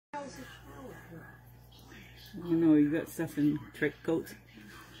I don't know, you got stuff in trick coats.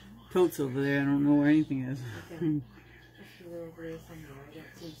 Totes over there, I don't know where anything is. Okay. Over there somewhere. I got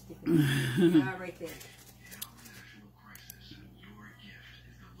two sticking. Right there.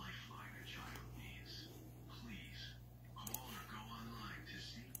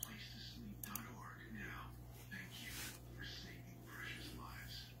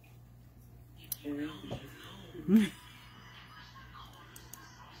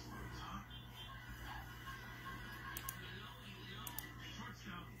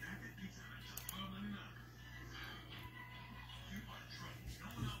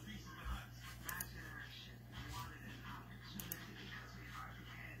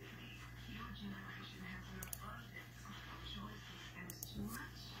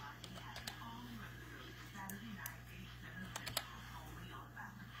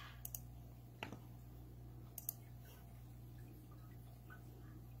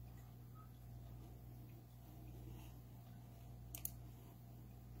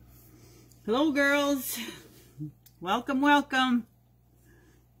 Hello, girls. Welcome, welcome.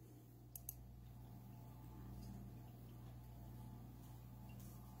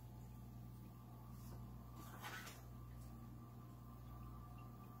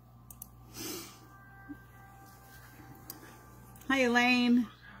 Hi, Elaine.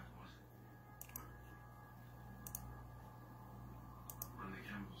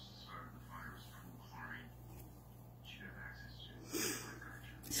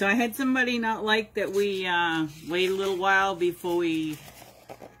 So I had somebody not like that we wait a little while before we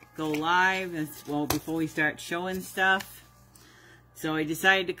go live, well, before we start showing stuff. So I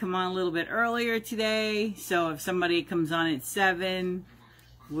decided to come on a little bit earlier today. So if somebody comes on at 7,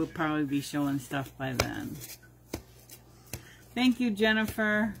 we'll probably be showing stuff by then. Thank you,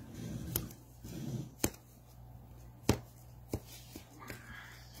 Jennifer.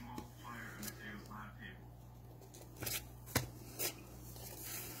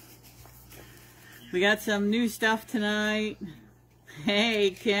 We got some new stuff tonight. Hey,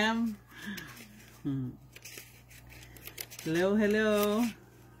 Kim. Hello, hello.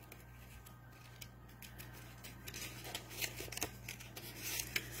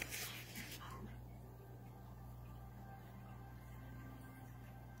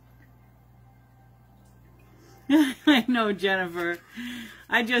 I know, Jennifer.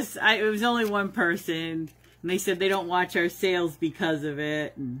 It was only one person, and they said they don't watch our sales because of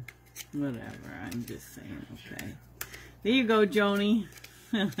it. And whatever, I'm just saying, okay. There you go, Joni.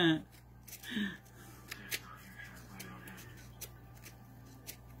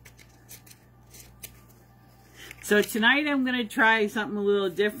 So tonight I'm going to try something a little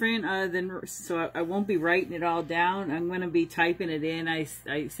different, so I won't be writing it all down. I'm going to be typing it in. I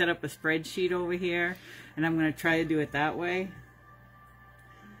set up a spreadsheet over here, and I'm going to try to do it that way.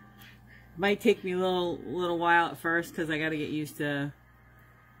 Might take me a little while at first because I got to get used to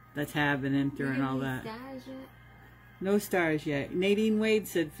the tab and enter and all that. Stars yet? No stars yet. Nadine Wade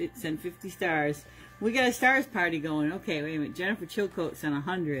said send 50 stars. We got a stars party going. Okay, wait a minute. Jennifer Chilcote sent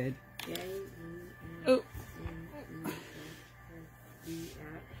 100. Oh.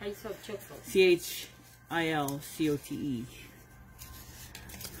 How you spell Chilcote? C-H-I-L-C-O-T-E.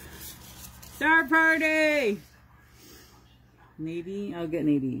 Star party! Nadine, I'll get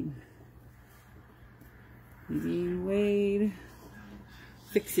Nadine. Nadine Wade.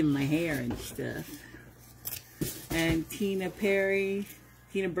 Fixing my hair and stuff. And Tina Perry,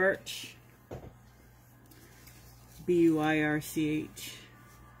 Tina Birch. B-U-I-R-C-H.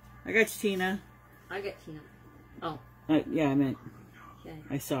 I got you, Tina. I got Tina. Oh. Yeah, I meant. Okay.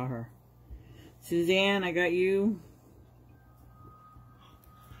 I saw her. Suzanne, I got you.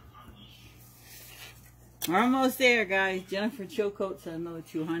 We're almost there, guys. Jennifer Chilcote said another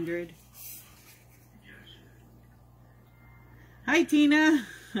 200. Hi, Tina.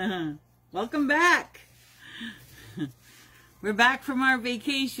 Welcome back. We're back from our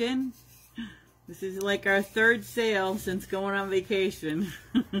vacation. This is like our third sale since going on vacation.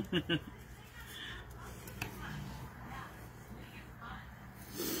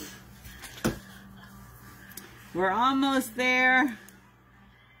 We're almost there.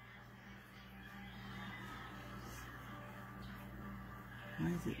 Why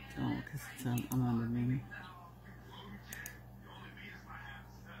is it? Oh, because it's I'm under me.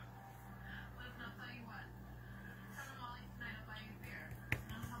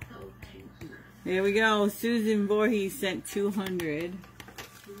 There we go. Susan Voorhees sent 200.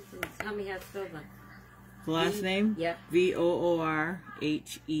 Tell me how to spell that. The last name? Yep. V-O-O-R-H-E-E-S.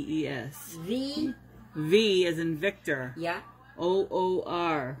 V? V as in Victor. Yeah.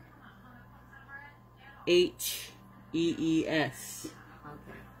 O-O-R-H-E-E-S.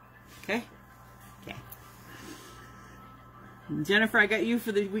 Okay. Okay? Okay. Jennifer, we got you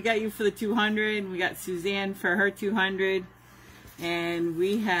for the 200, and we got Suzanne for her 200. And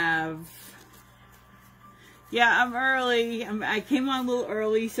we have, yeah, I'm early. I came on a little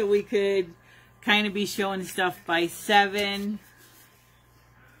early so we could kind of be showing stuff by 7.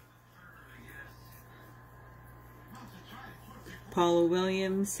 Paula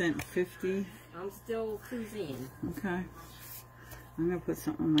Williams sent 50. I'm still Suzanne. Okay. I'm going to put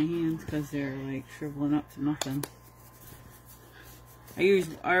something on my hands because they're like shriveling up to nothing. I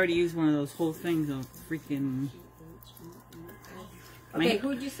already used one of those whole things of freaking... Okay,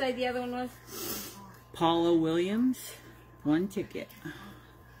 who'd you say the other one was? Paula Williams. 1 ticket.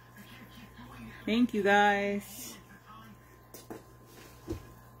 Thank you, guys.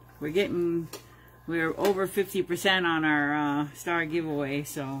 We're over 50% on our star giveaway,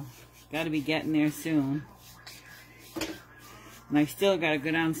 so got to be getting there soon. And I still got to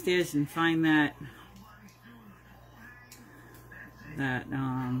go downstairs and find that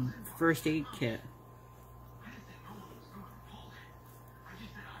first aid kit.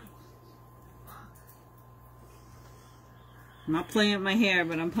 I'm not playing with my hair,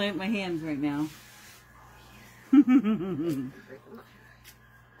 but I'm playing with my hands right now.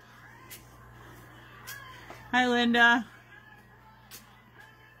 Hi, Linda.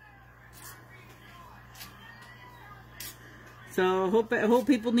 So I hope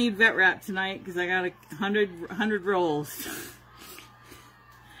people need vet wrap tonight because I got 100 rolls.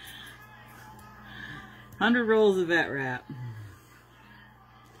 100 rolls of vet wrap.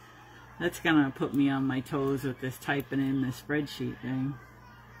 That's gonna put me on my toes with this typing in the spreadsheet thing.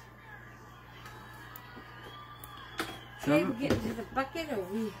 So Okay, we get into the bucket, or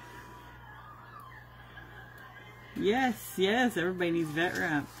we? Yes, everybody needs vet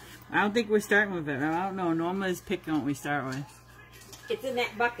wrap. I don't think we're starting with vet wrap. I don't know. Norma's picking what we start with. It's in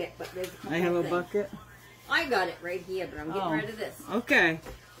that bucket, but there's a couple I have a things. bucket. I got it right here, but I'm getting rid of this. Okay.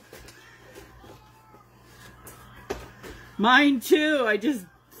 Mine too. I just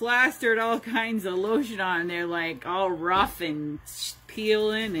plastered all kinds of lotion on there, like all rough and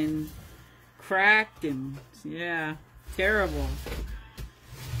peeling and cracked, and yeah, terrible.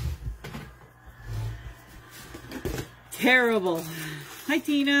 Terrible. Hi,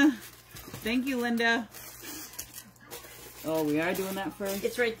 Tina. Thank you, Linda. Oh, we are doing that first?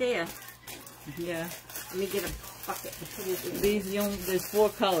 It's right there. Yeah. Let me get a bucket. There's 4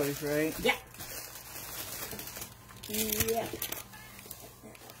 colors, right? Yeah. Yeah.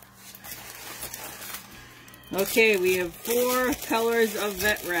 Okay, we have 4 colors of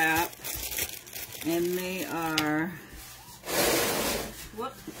vet wrap, and they are...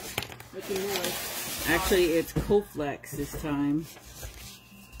 What? Making noise. Actually, it's Coflex this time.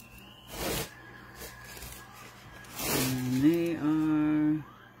 And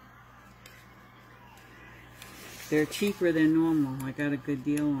they're cheaper than normal. I got a good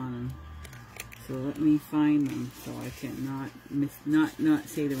deal on them. So let me find them so I can not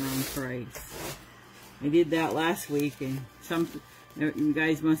say the wrong price. I did that last week, and you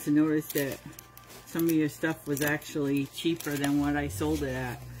guys must have noticed that some of your stuff was actually cheaper than what I sold it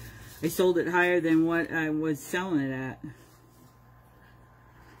at. I sold it higher than what I was selling it at.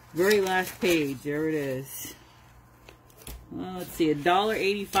 Very last page, there it is. Well, let's see,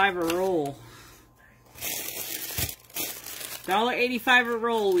 $1.85 a roll. $1.85 a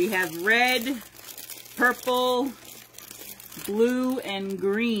roll. We have red, purple, blue, and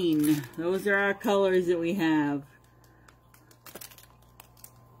green. Those are our colors that we have.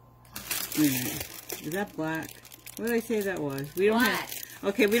 Wait a minute. Is that black? What did I say that was? We don't black. have.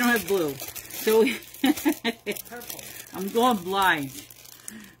 Okay, we don't have blue. So Purple. I'm going blind.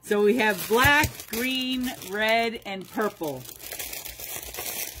 So we have black, green, red, and purple.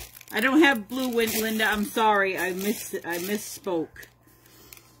 I don't have blue, Linda. I'm sorry. I misspoke.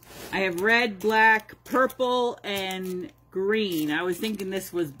 I have red, black, purple, and green. I was thinking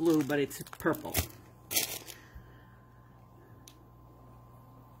this was blue, but it's purple.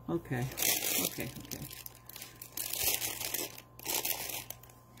 Okay. Okay.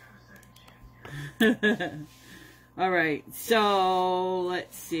 All right, so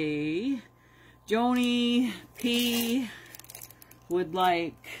let's see. Joni P would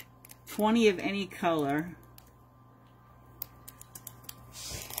like 20 of any color.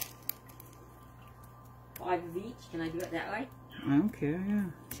 Five of each. Can I do it that way? I don't care, yeah.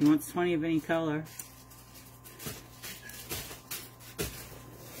 She wants 20 of any color.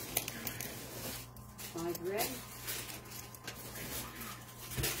 Five red.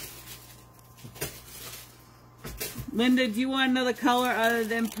 Linda, do you want another color other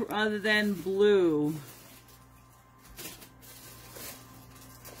than blue?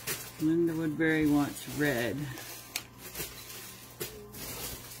 Linda Woodbury wants red.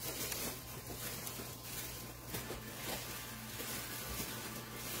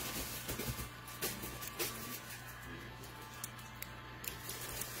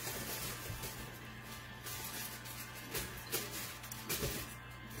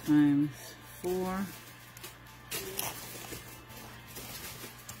 Times 4.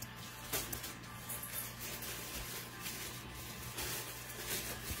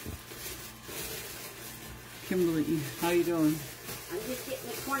 Kimberly, how you doing? I'm just getting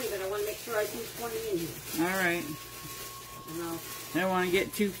the 20, but I want to make sure I do 20 in here. All right. No. I don't want to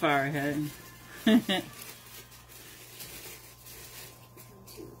get too far ahead. 11,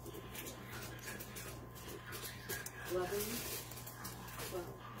 12,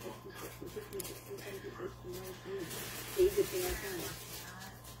 15, 16, 17, 18, 19. See, good thing I found it.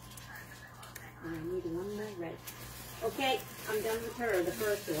 And I need one more red. Okay, I'm done with her, the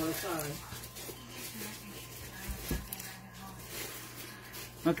first one, sorry.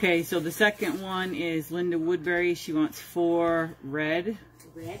 Okay, so the second one is Linda Woodbury. She wants 4 red.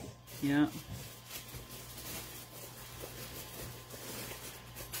 Red? Yeah.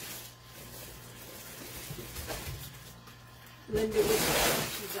 Linda Woodbury,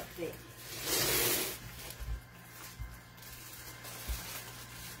 she's up there.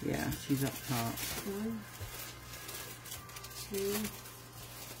 Yeah, she's up top. 1, 2,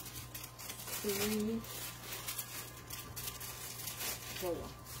 3, 4.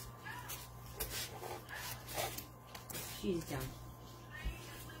 She's done.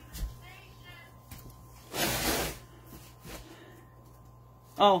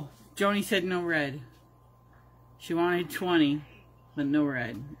 Oh, Joni said no red. She wanted 20, but no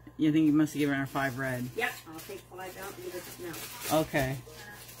red. You think you must have given her 5 red? Yep, I'll take 5 out and give it now. Okay.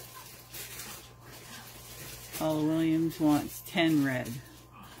 Paula Williams wants 10 red.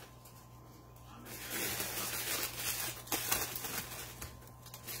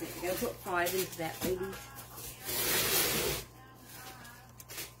 I gotta put 5 into that, ladies.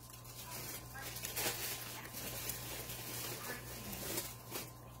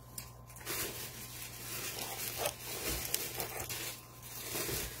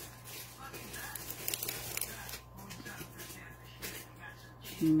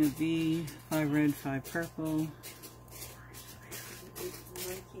 Gina B, 5 red, 5 purple.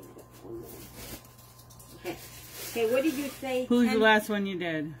 Okay. Okay, what did you say? Who's 10? the last one you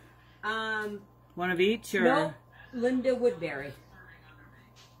did? One of each, or? No, Linda Woodbury.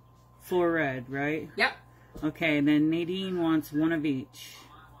 4 red, right? Yep. Okay, then Nadine wants 1 of each.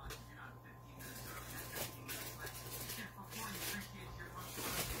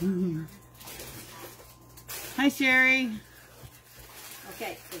 Hi, Sherry.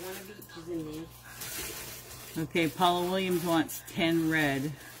 Okay, so 1 of each is in there. Okay, Paula Williams wants 10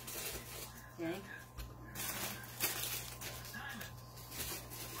 red. Okay.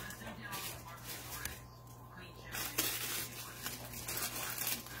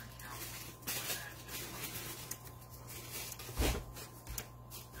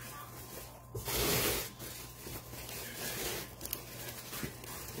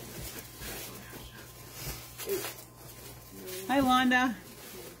 Hi, Wanda.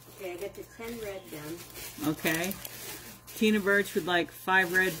 Okay, I got the 10 red done. Okay. Tina Birch would like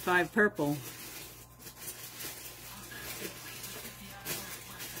 5 red, 5 purple.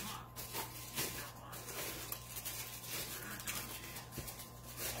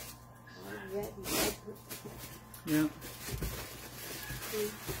 Red and red. Yep.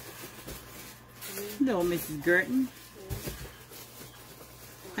 Hello, Mrs. Girton.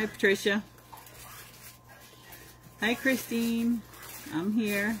 Hi, Patricia. Hi, Christine. I'm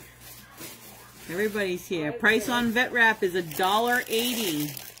here. Everybody's here. Price on vet wrap is $1.80.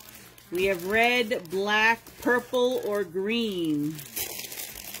 We have red, black, purple, or green.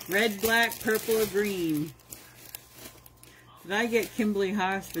 Red, black, purple, or green. Did I get Kimberly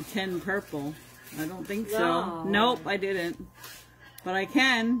Haas for 10 purple? I don't think so. No. Nope, I didn't. But I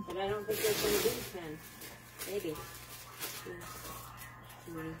can. But I don't think there's going to be 10. Maybe. 2,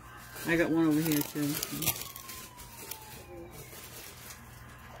 3. I got one over here too.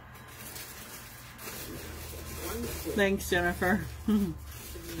 Thanks, Jennifer. 3,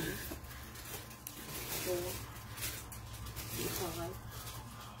 4, 5,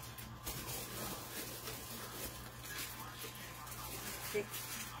 6,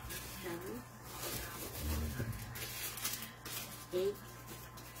 7, 8,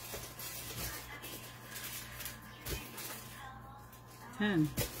 10.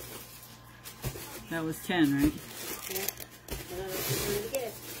 That was 10, right? yeah.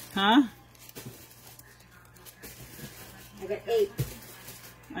 Get. Huh? I got 8.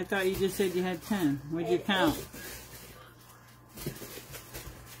 I I thought you just said you had 10. What'd you count?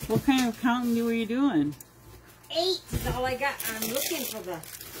 What kind of counting were you doing? 8 is all I got. I'm looking for the...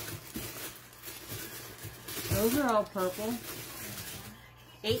 Those are all purple.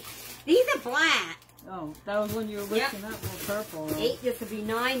 8. These are black. Oh, that was when you were lifting up with purple. Right? 8, this would be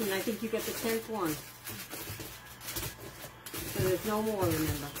 9, and I think you got the 10th one. So there's no more,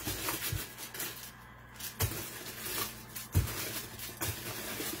 remember.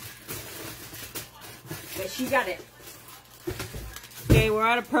 But she got it. Okay, we're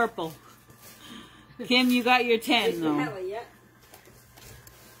out of purple. Kim, you got your 10 though. Yeah.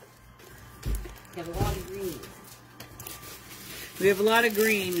 Have a lot of green. We have a lot of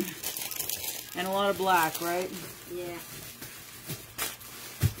green and a lot of black, right? Yeah.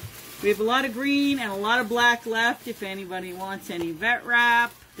 We have a lot of green and a lot of black left. If anybody wants any vet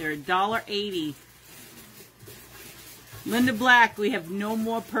wrap, they're $1.80. Linda Black, we have no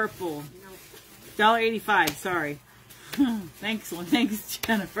more purple. No. $1.85, sorry. Thanks,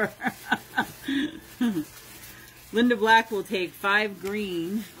 Jennifer. Linda Black will take 5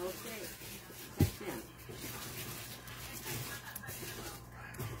 green. Okay. That's them.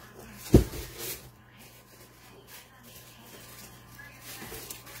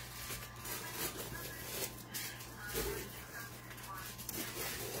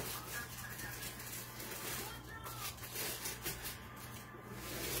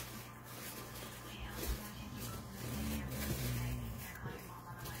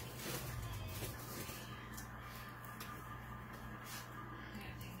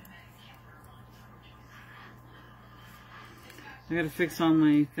 I gotta fix all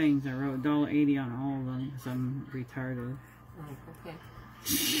my things. I wrote $1.80 on all of them because I'm retarded. Oh, okay.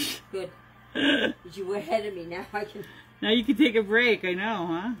 Good. Because you were ahead of me. Now I can... Now you can take a break, I know,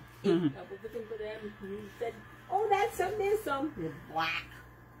 huh? I was looking for them. You said, oh, that's some, there's some. They're black.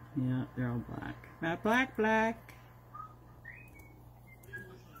 Yeah, they're all black. Black.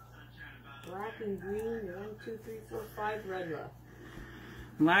 Black and green. 1, 2, 3, 4, 5 red left.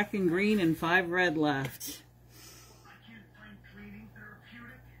 Black and green and 5 red left.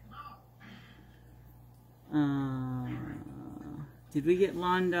 Did we get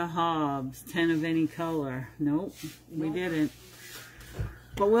Londa Hobbs? 10 of any color? Nope, we didn't.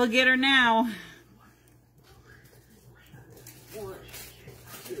 But we'll get her now. 1,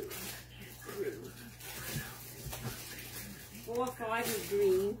 2, 3, 4, 5 is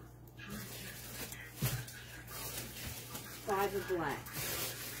green. 5 is black.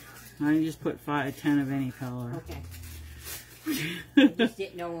 I just put 10 of any color. Okay. I just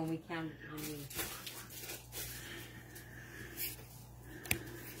didn't know when we counted the green.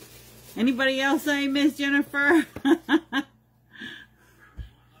 Anybody else I missed, Jennifer?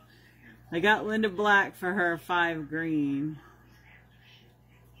 I got Linda Black for her 5 green.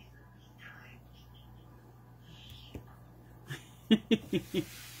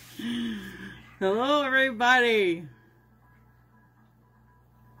 Hello, everybody.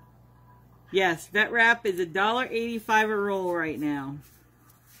 Yes, vet wrap is $1.85 a roll right now.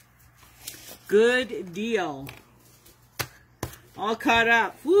 Good deal. All caught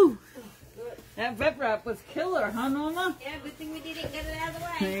up. Woo! That vet wrap was killer, huh, Norma? Yeah, good thing we didn't get it out of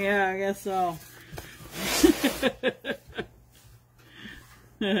the way. Yeah, I guess so.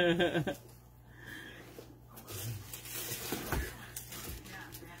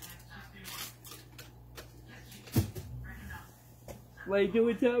 What are you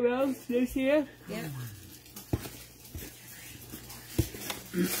doing, something else this year? Yeah.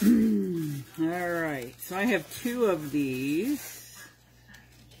 Alright, so I have 2 of these.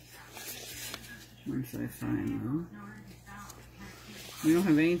 Once I find them. We don't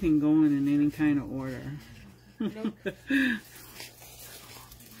have anything going in any kind of order. Nope.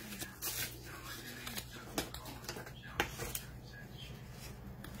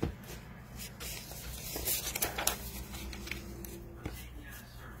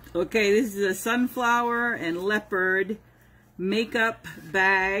 Okay, this is a sunflower and leopard makeup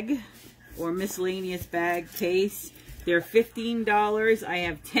bag or miscellaneous bag case. They're $15. I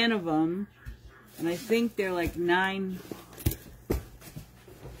have 10 of them. And I think they're like 9.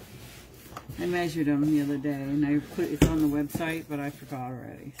 I measured them the other day and I put it's on the website, but I forgot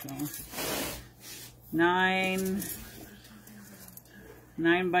already. So 9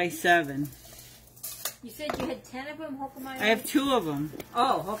 by 7. You said you had 10 of them? How come I have 2 of them.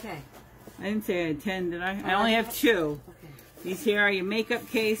 Oh, okay. I didn't say I had 10, did I? I only have 2. Okay. These here are your makeup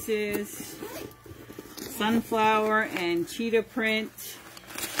cases. Sunflower and cheetah print.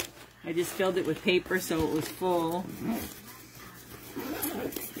 I just filled it with paper so it was full.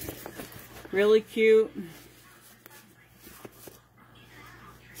 Really cute.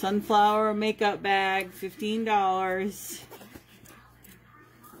 Sunflower makeup bag, $15.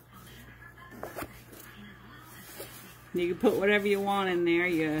 You can put whatever you want in there,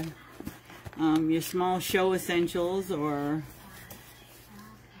 your small show essentials or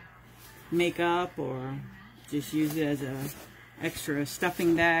makeup, or just use it as a extra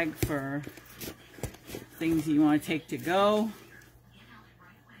stuffing bag for things you want to take to go.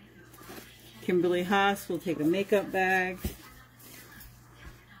 Kimberly Haas will take a makeup bag.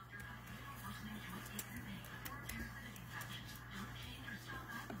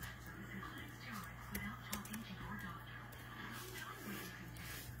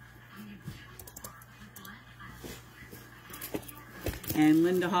 And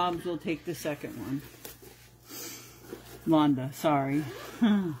Linda Hobbs will take the second one. Londa, sorry.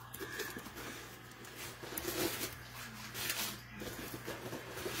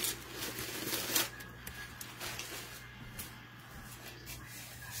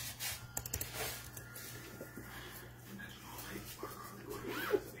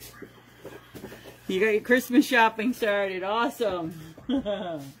 You got your Christmas shopping started. Awesome.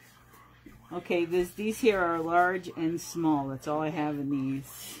 Okay, these here are large and small. That's all I have in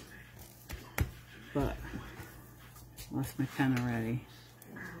these. But lost my pen already.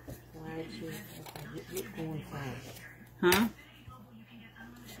 Huh?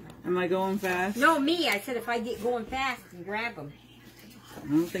 Am I going fast? No, me. I said if I get going fast and grab them. I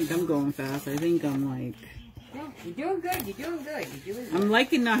don't think I'm going fast. I think I'm like... No, you're doing good. You're doing good. You're doing good. I'm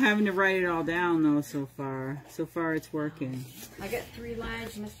liking not having to write it all down though so far. So far it's working. I got 3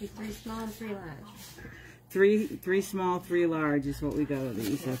 large. Must be 3 small and 3 large. Three small, 3 large is what we got of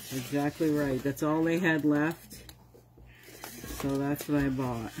these. That's exactly right. That's all they had left. So that's what I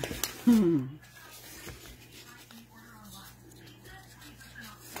bought.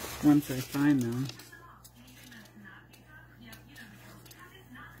 Once I find them.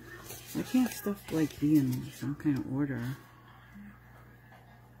 I can't stuff like be in some kind of order.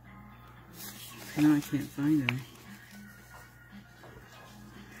 Now I can't find them.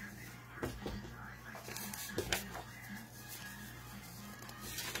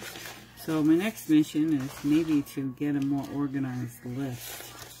 So my next mission is maybe to get a more organized list.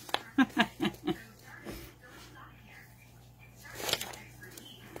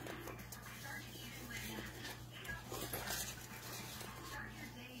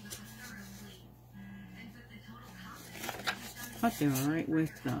 But they were right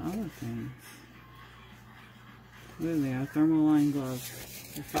with the other things. There they are, thermal line gloves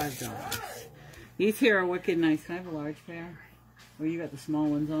for $5. These here are wicked nice. Can I have a large pair? Oh, you got the small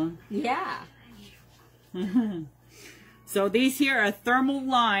ones on? Yeah. So these here are thermal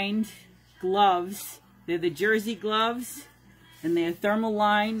lined gloves. They're the jersey gloves, and they're thermal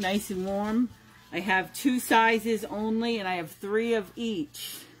lined, nice and warm. I have 2 sizes only, and I have 3 of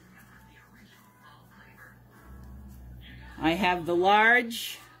each. I have the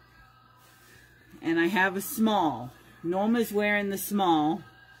large, and I have a small. Norma's wearing the small.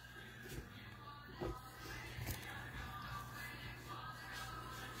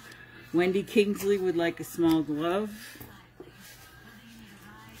 Wendy Kingsley would like a small glove.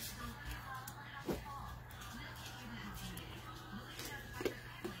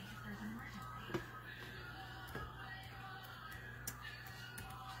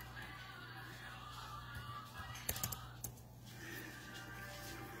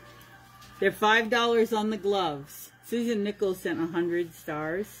 They're $5 on the gloves. Susan Nichols sent 100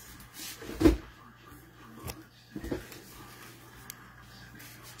 stars.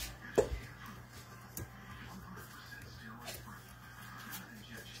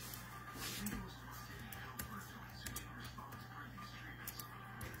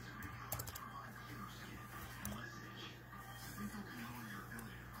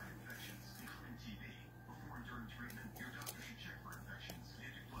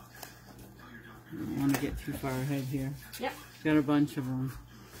 I don't want to get too far ahead here. Yep. Got a bunch of them.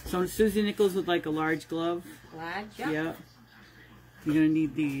 So Susie Nichols would like a large glove. Large, yep. Yep. You're going to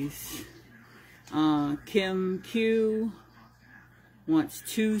need these. Kim Q wants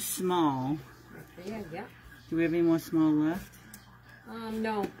 2 small. Yeah, yeah. Do we have any more small left?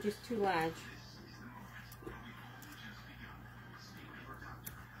 No, just 2 large.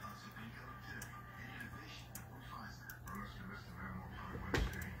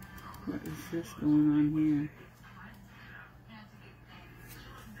 What is this going on here?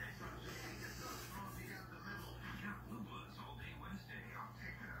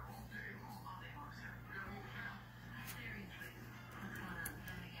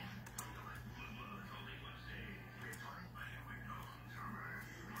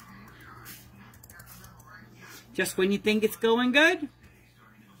 Just when you think it's going good,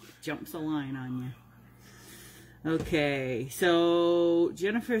 jumps the line on you. Okay, so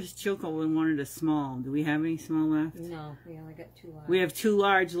Jennifer's Choco wanted a small. Do we have any small left? No, we only got 2 large. We have 2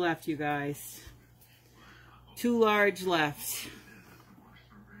 large left, you guys. 2 large left.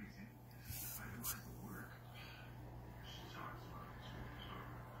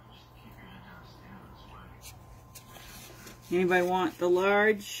 Anybody want the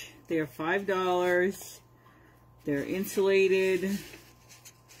large? They're $5. They're insulated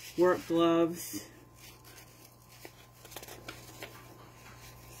work gloves.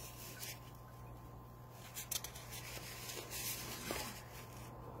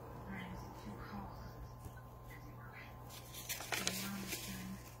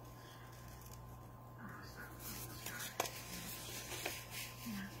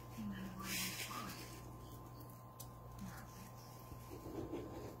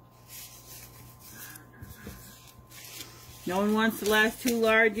 No one wants the last 2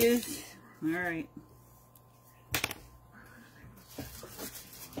 larges? Alright.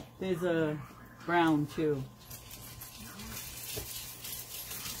 There's a brown too.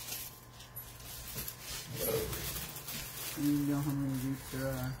 I don't know how many of these there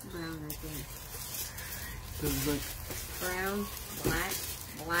are. Brown, I think. So look. Brown, black,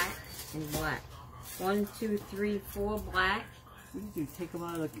 black, and black. 1, 2, 3, 4 black. What did you take them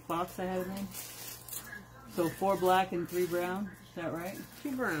out of the box I had them in? So 4 black and 3 brown, is that right?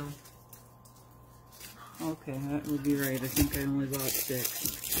 2 brown. Okay, that would be right. I think I only bought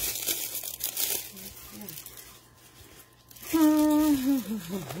 6.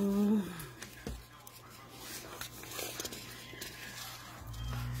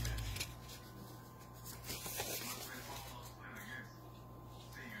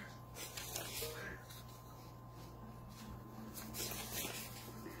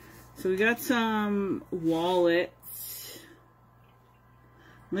 So we got some wallets.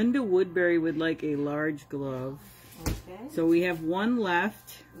 Linda Woodbury would like a large glove. Okay. So we have 1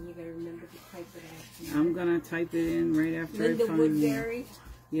 left. And you gotta remember to type it out. I'm gonna type it in right after Linda I find Woodbury. it.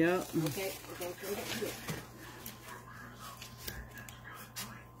 Yep. Okay, we'll go right up here.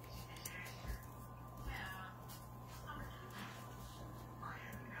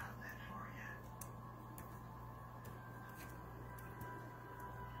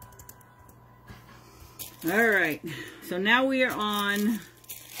 All right, so now we are on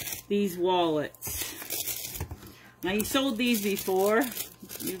these wallets. Now you sold these before,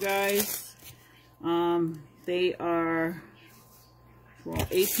 you guys. They are well,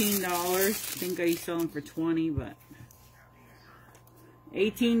 $18. I think I sell them for $20, but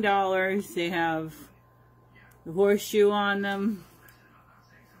 $18. They have the horseshoe on them.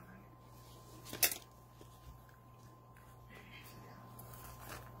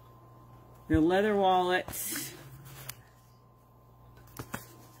 They're leather wallets.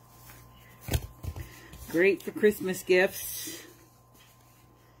 Great for Christmas gifts.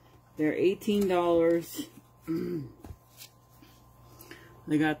 They're $18.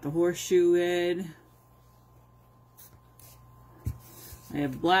 They got the horseshoe head. I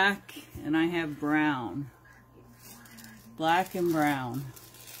have black and I have brown. Black and brown.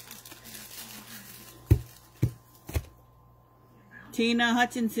 Tina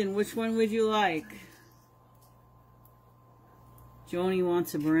Hutchinson, which one would you like? Joni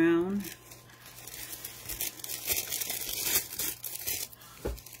wants a brown.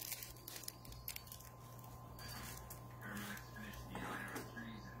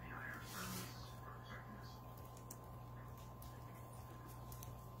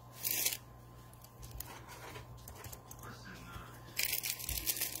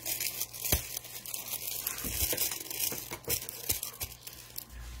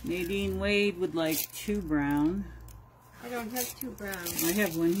 Nadine Wade would like 2 brown. I don't have 2 brown. I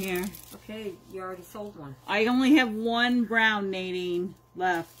have one here. Okay, you already sold one. I only have 1 brown, Nadine,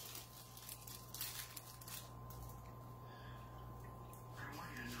 left.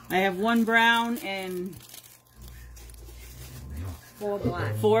 I have 1 brown and 4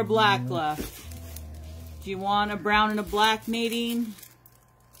 black. 4 black left. Do you want a brown and a black, Nadine?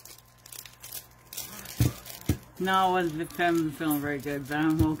 No, I haven't feeling very good, but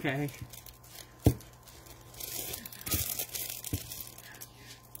I'm okay.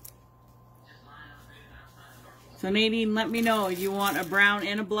 So Nadine, let me know. Do you want a brown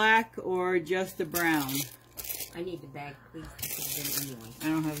and a black or just a brown? I need the bag, please. Anyway. I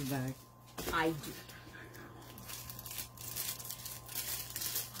don't have a bag. I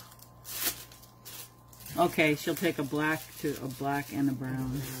do. Okay, she'll take a black and a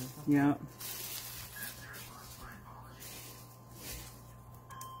brown. Yep.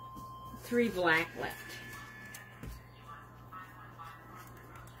 Three black left.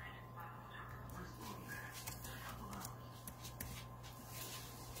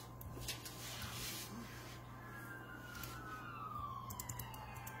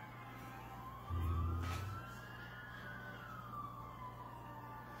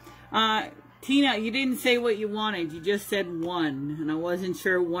 Tina, you didn't say what you wanted. You just said one, and I wasn't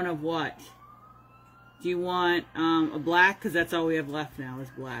sure one of what. Do you want a black? Because that's all we have left now is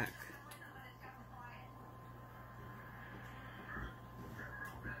black.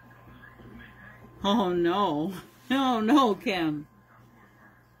 Oh, no. No, no, Kim.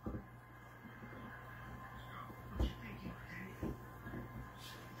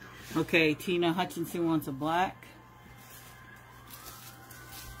 Okay, Tina Hutchinson wants a black.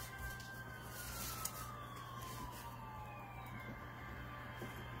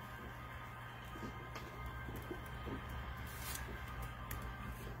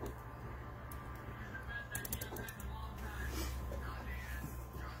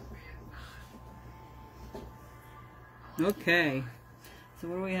 Okay, so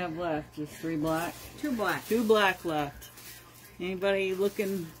what do we have left? Just 3 black? 2 black. 2 black left. Anybody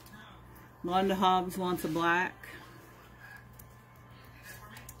looking? Londa Hobbs wants a black.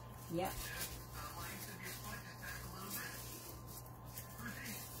 Yep.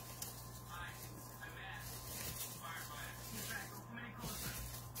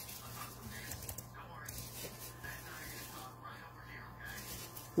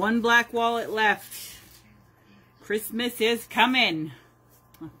 One black wallet left. Christmas is coming.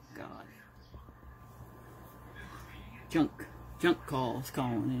 Oh, God. Junk calls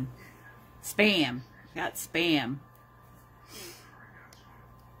calling in. Spam. Got spam.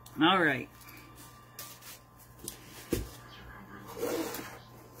 All right.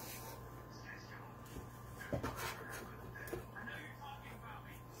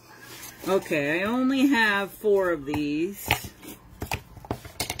 Okay, I only have 4 of these.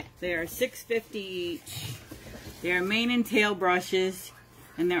 They are $6.50 each. They are mane and tail brushes,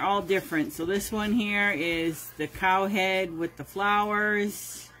 and they're all different. So this one here is the cow head with the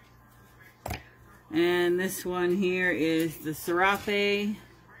flowers. And this one here is the serape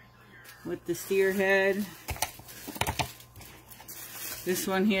with the steer head. This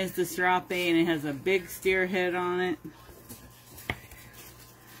one here is the serape, and it has a big steer head on it.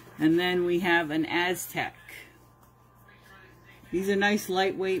 And then we have an Aztec. These are nice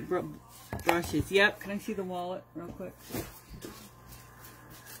lightweight brushes. Yep. Can I see the wallet real quick?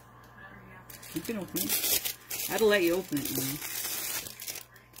 You can open it. I had to let you open it, man.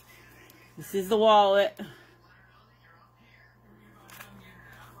 This is the wallet.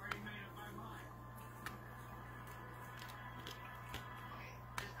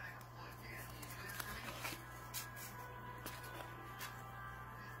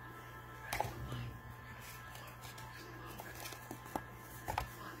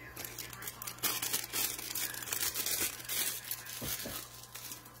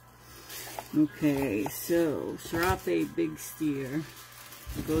 Okay, so Serape Big Steer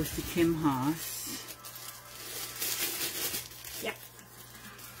goes to Kim Haas. Yep.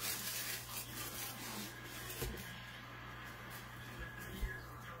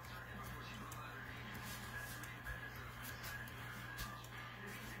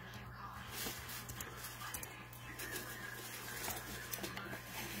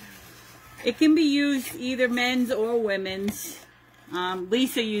 It can be used either men's or women's.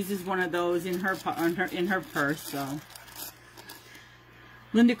 Lisa uses one of those in her purse. So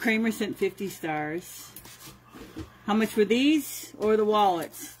Linda Kramer sent 50 stars. How much were these or the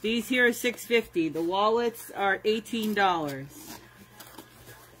wallets? These here are $6.50. The wallets are $18.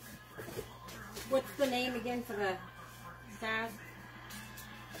 What's the name again for the stars?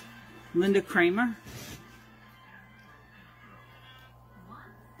 Linda Kramer.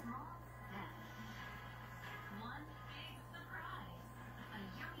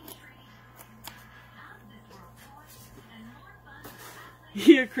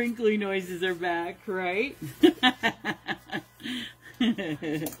 Your crinkly noises are back, right?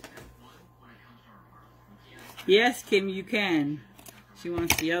 Yes, Kim, you can. She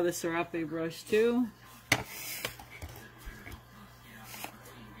wants the other serape brush too.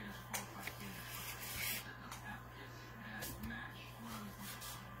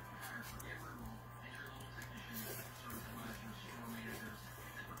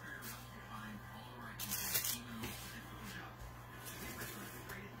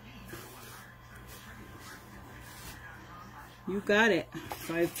 You got it.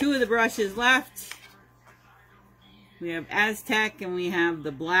 So I have 2 of the brushes left. We have Aztec and we have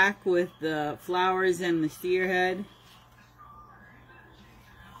the black with the flowers and the steer head.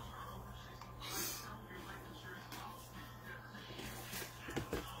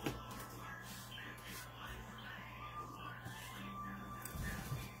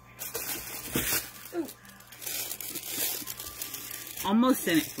 Ooh. Almost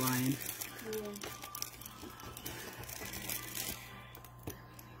sent it flying.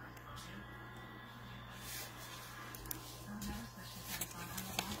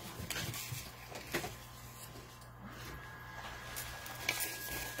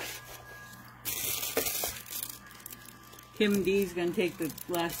 Kim D's going to take the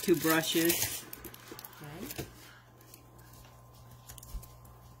last two brushes. Okay.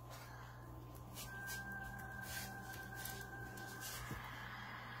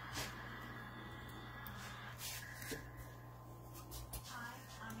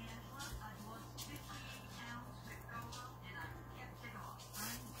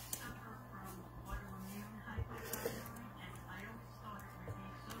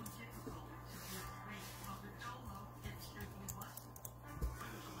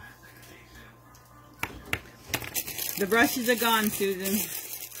 The brushes are gone, Susan.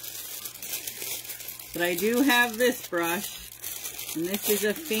 But I do have this brush, and this is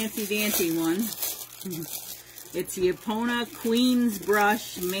a fancy dancy one. It's the Epona Queen's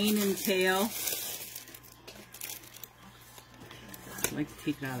Brush, mane and tail. I'd like to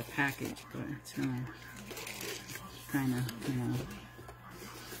take it out of the package, but it's gonna kind of, you know.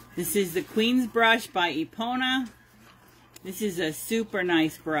 This is the Queen's Brush by Epona. This is a super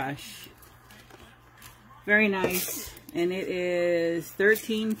nice brush. Very nice, and it is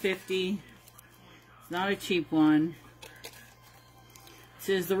 $13.50. It's not a cheap one. It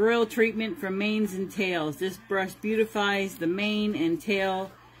says the royal treatment for manes and tails. This brush beautifies the mane and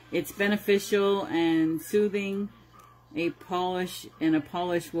tail. It's beneficial and soothing. A polish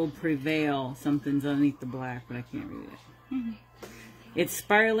will prevail. Something's underneath the black, but I can't read it. Its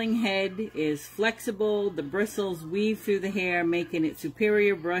spiraling head is flexible. The bristles weave through the hair, making it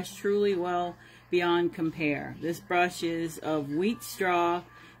superior brush truly well beyond compare. This brush is of wheat straw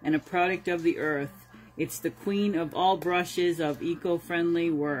and a product of the earth. It's the queen of all brushes of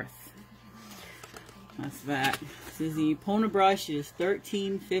eco-friendly worth. That's that. This is the Epona brush. It is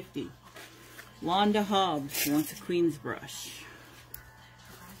 $13.50. Londa Hobbs wants a Queen's brush.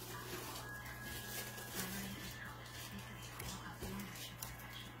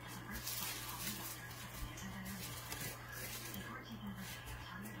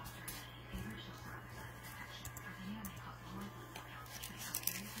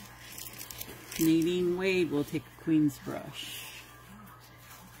 Nadine Wade will take a Queen's brush.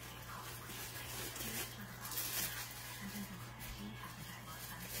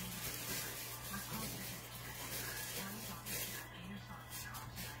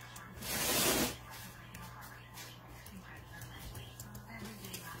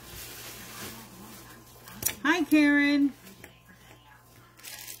 Hi, Karen.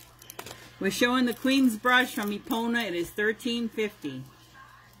 We're showing the Queen's brush from Epona. It is $13.50.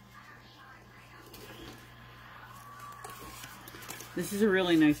 This is a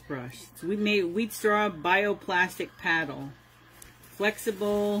really nice brush. So we made wheat straw bioplastic paddle.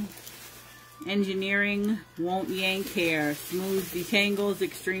 Flexible engineering, won't yank hair. Smooth detangles,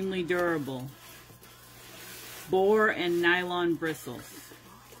 extremely durable. Boar and nylon bristles.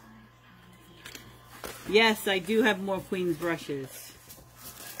 Yes, I do have more Queen's brushes.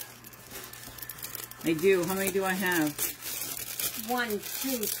 I do. How many do I have? 1, 2,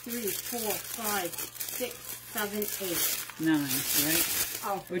 3, 4, 5, 6, 7, 8. 9, right?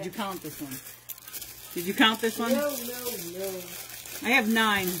 Oh, Or did you count this one? Did you count this one? No, no. I have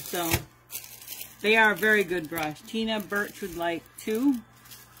 9, so they are a very good brush. Tina Birch would like 2.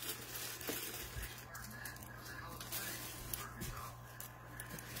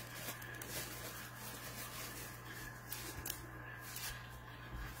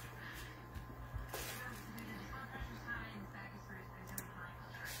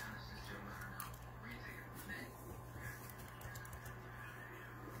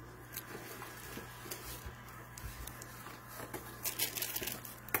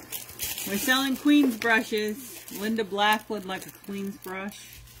 We're selling Queen's brushes. Linda Black would like a Queen's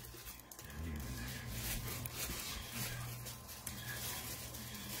brush.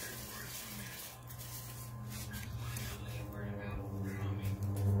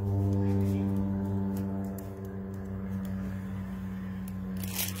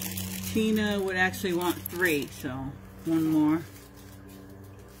 Tina would actually want 3, so one more.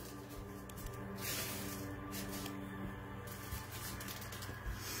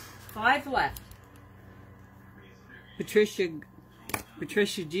 Five left. Patricia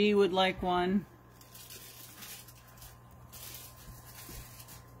G would like one.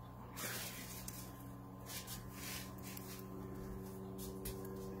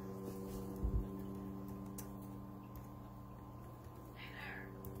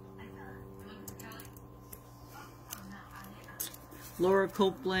 Laura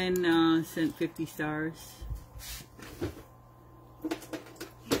Copeland sent 50 stars.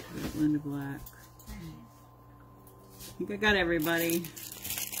 Linda Black. I think I got everybody.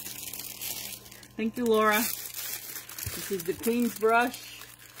 Thank you, Laura. This is the Queen's brush.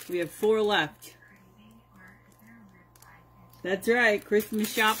 We have 4 left. That's right.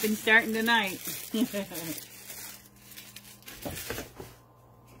 Christmas shopping starting tonight.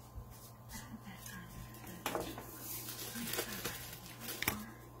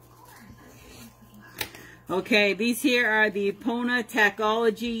 Okay, these here are the Epona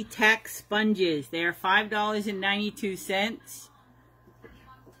Tackology Tack Sponges. They are $5.92.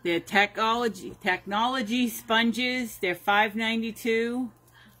 They're technology sponges. They're $5.92.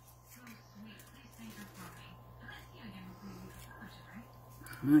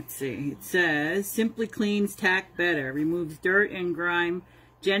 Let's see. It says, simply cleans tack better. Removes dirt and grime.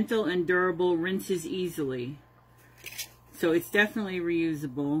 Gentle and durable. Rinses easily. So it's definitely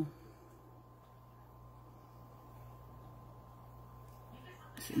reusable.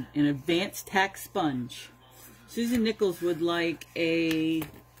 An advanced tack sponge. Susan Nichols would like a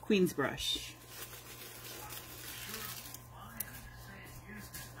Queen's brush.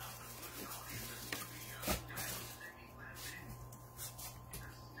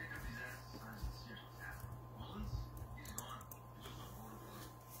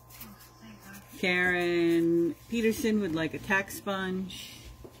 Karen Peterson would like a tack sponge.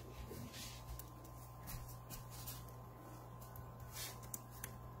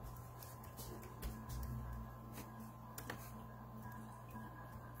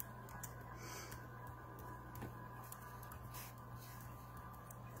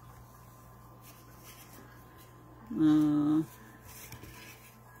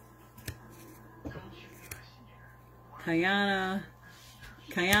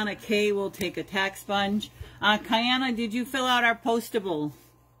 Kayana K will take a tack sponge. Kayana, did you fill out our postable?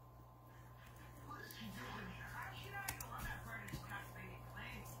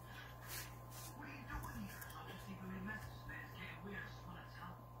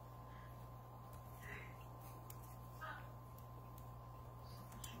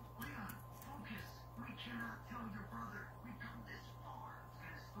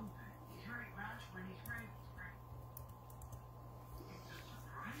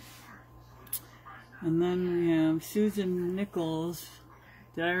 And then we have Susan Nichols.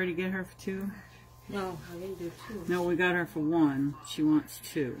 Did I already get her for 2? No, I didn't do 2. No, we got her for 1. She wants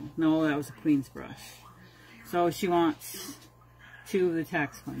 2. No, that was a Queen's brush. So she wants 2 of the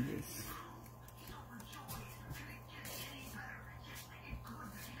tack sponges.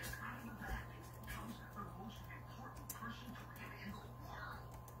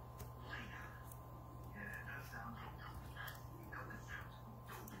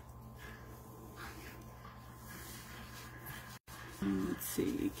 Let's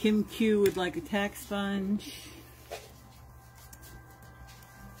see, Kim Q would like a tack sponge.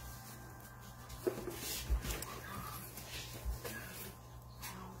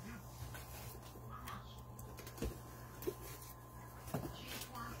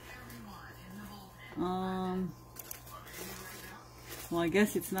 Well, I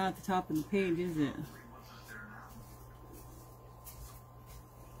guess it's not at the top of the page, is it?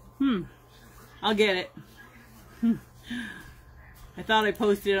 I'll get it. I thought I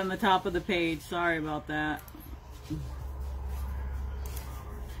posted it on the top of the page. Sorry about that.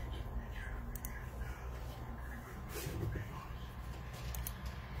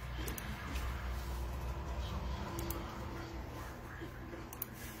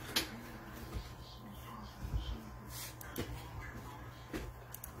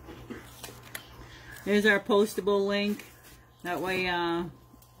 There's our postable link. That way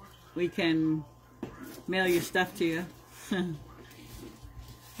we can mail your stuff to you.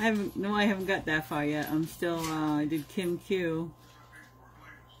 I haven't got that far yet. I'm still, I did Kim Q.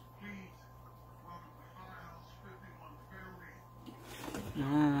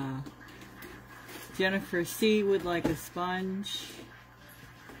 Jennifer C would like a sponge.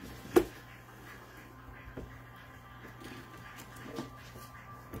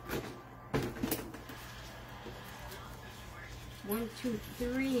 One, two,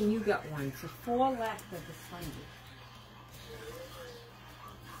 3, and you got 1. So 4 left of the sponges.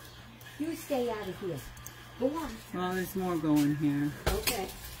 You stay out of here. Go on. Well, there's more going here. Okay.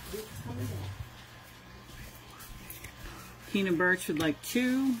 Tina Birch would like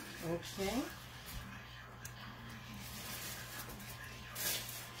 2. Okay.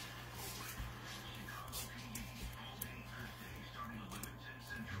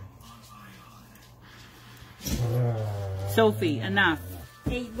 Sophie, enough.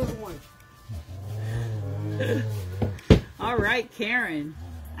 Hey, little one. All right, Karen.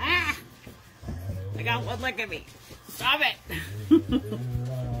 Ah! I got one look at me. Stop it.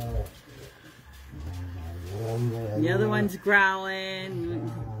 The other one's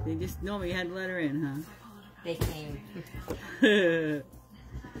growling. They just normally had to let her in, huh? They came.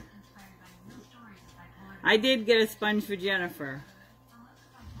 I did get a sponge for Jennifer.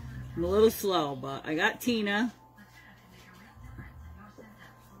 I'm a little slow, but I got Tina.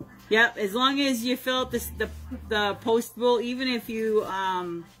 Yep, as long as you fill out the postable, even if you,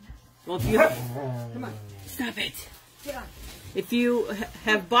 well, if you, Come on. stop it. Get on. If you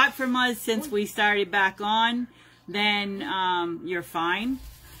have bought from us since we started back on, then you're fine.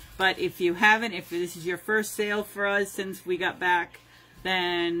 But if you haven't, if this is your first sale for us since we got back,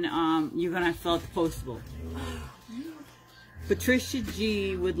 then you're going to have to fill out the postable. Patricia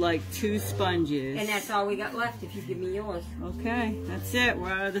G would like 2 sponges. And that's all we got left if you give me yours. Okay, that's it. We're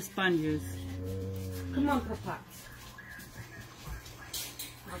out of the sponges. Come on, Papa.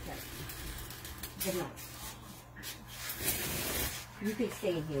 Okay. Good night. You can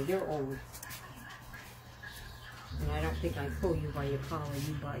stay in here. You're old. And I don't think I pull you by your collar.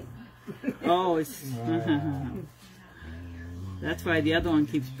 You bite. Oh, it's... That's why the other one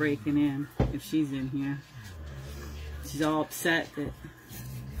keeps breaking in, if she's in here. She's all upset that...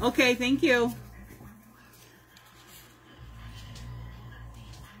 Okay, thank you.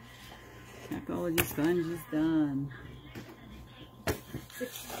 Check all of these sponges done.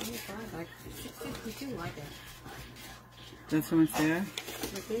 655, like 652, like that. That's how much there?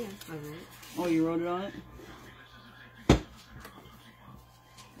 Right there, I wrote. Oh, you wrote it on it?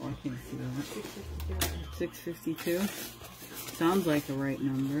 Oh, I can't see that. 652. Sounds like the right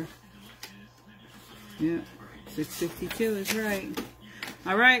number. Yeah, 652 is right.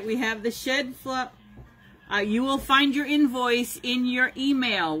 All right, we have the shed flop. You will find your invoice in your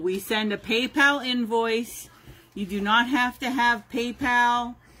email. We send a PayPal invoice. You do not have to have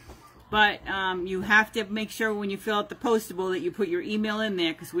PayPal, but you have to make sure when you fill out the postable that you put your email in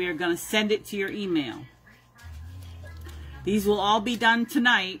there because we are going to send it to your email. These will all be done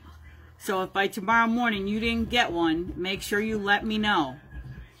tonight. So if by tomorrow morning you didn't get one, make sure you let me know.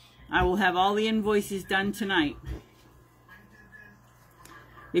 I will have all the invoices done tonight.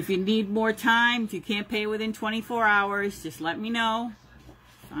 If you need more time, if you can't pay within 24 hours, just let me know.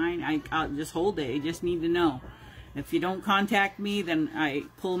 Fine, I'll just hold it. I just need to know. If you don't contact me, then I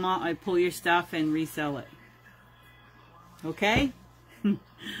pull them out. I pull your stuff and resell it. Okay?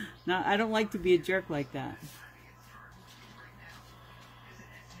 Now, I don't like to be a jerk like that.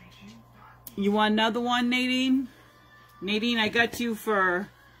 You want another one, Nadine? Nadine, I got you for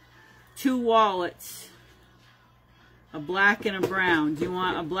 2 wallets. A black and a brown. Do you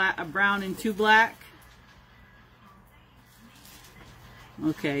want a brown and 2 black?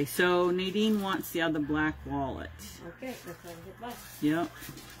 Okay, so Nadine wants the other black wallet. Okay, that's all I get left. Yep.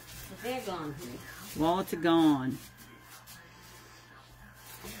 But they're gone, honey. Wallets are gone.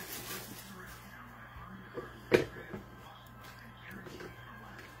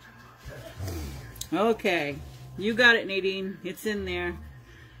 Okay, you got it, Nadine. It's in there.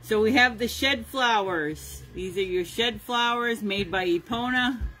 So we have the shed flowers. These are your shed flowers made by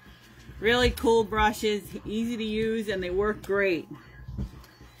Epona. Really cool brushes, easy to use, and they work great.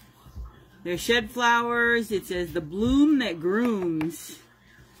 They're shed flowers. It says the bloom that grooms.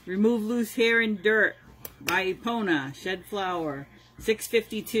 Remove loose hair and dirt by Epona. Shed flower.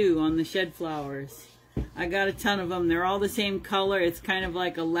 $6.52 on the shed flowers. I got a ton of them. They're all the same color. It's kind of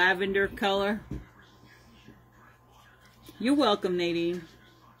like a lavender color. You're welcome, Nadine.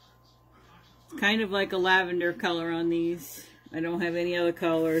 It's kind of like a lavender color on these. I don't have any other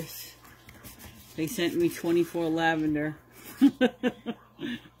colors. They sent me 24 lavender.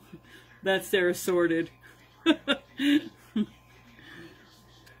 That's their assorted.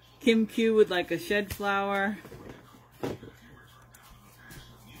 Kim Q would like a shed flower.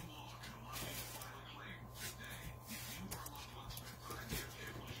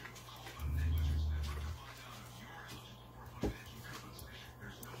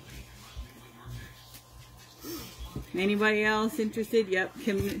 Anybody else interested? Yep,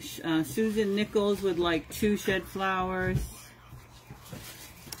 Susan Nichols would like 2 shed flowers.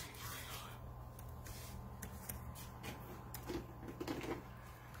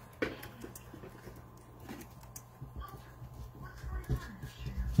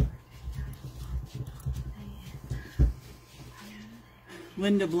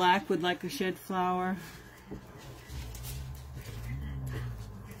 Linda Black would like a shed flower.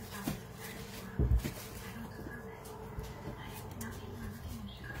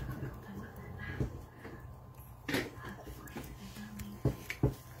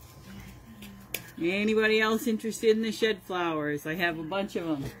 Anybody else interested in the shed flowers? I have a bunch of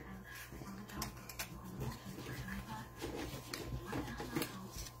them.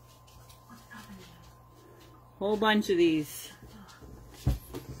 Whole bunch of these.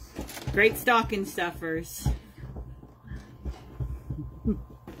 Great stocking stuffers.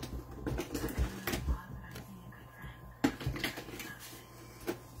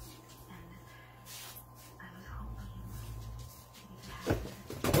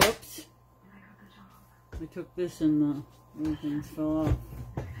 took this and the everything fell off.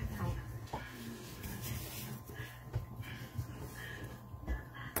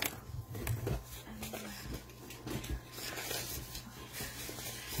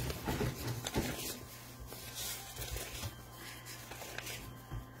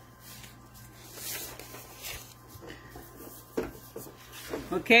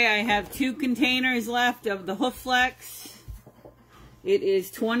 Okay, I have 2 containers left of the Hoof Flex. It is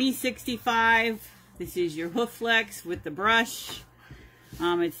 $20.65. This is your Hoof Flex with the brush.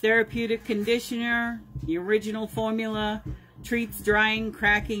 It's therapeutic conditioner. The original formula treats drying,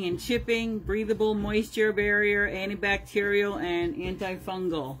 cracking, and chipping. Breathable moisture barrier, antibacterial, and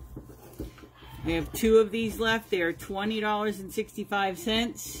antifungal. I have 2 of these left. They are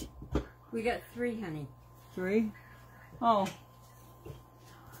 $20.65. We got 3, honey. 3? Oh.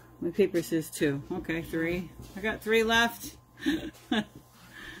 My paper says 2. Okay, 3. I got 3 left.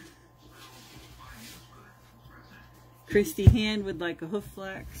 Christy Hand would like a Hoof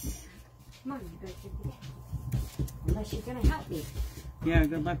Flex. Come on, you better do it. Unless you're going to help me. Yeah,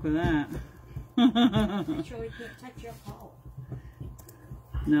 good luck with that. Make sure we can't touch your paw.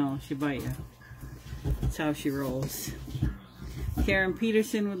 No, she bite you. That's how she rolls. Karen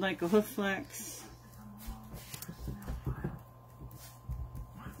Peterson would like a Hoof Flex.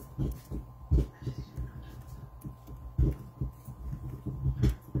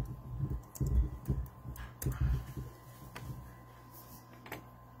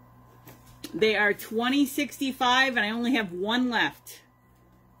 They are $20.65 and I only have 1 left.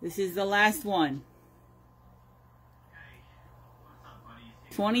 This is the last one.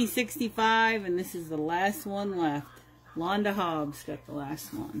 $20.65 and this is the last one left. Londa Hobbs got the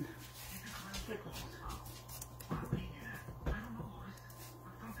last one.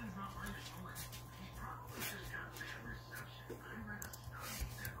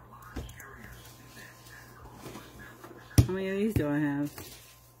 How many of these do I have?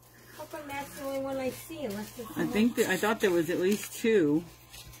 How come that's the only one I see? Unless it's I thought there was at least 2.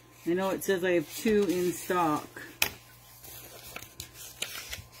 I know it says I have 2 in stock.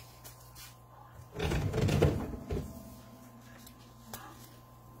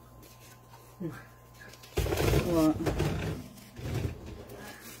 What?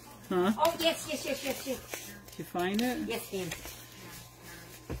 Huh? Oh, yes. Did you find it? Yes, ma'am.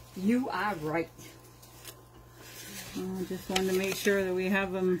 You are right. I just wanted to make sure that we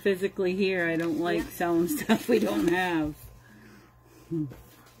have them physically here. I don't like selling stuff we don't have.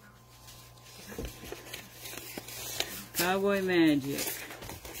 Cowboy Magic.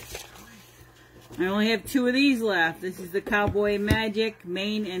 I only have 2 of these left. This is the Cowboy Magic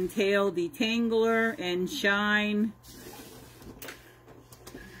Mane and Tail Detangler and Shine.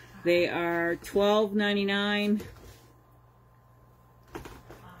 They are $12.99.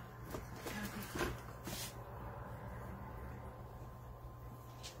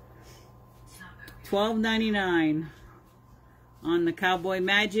 $12.99 on the Cowboy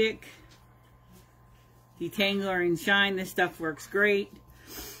Magic Detangler and Shine. This stuff works great.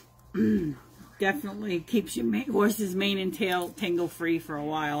 Definitely keeps your horse's mane and tail tangle free for a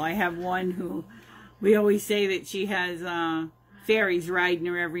while. I have one who we always say that she has fairies riding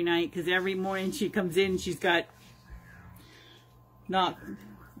her every night because every morning she comes in, she's got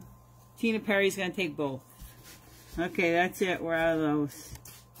Tina Perry's gonna take both. Okay, that's it. We're out of those.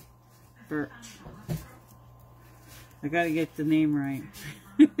 Birch. I gotta get the name right.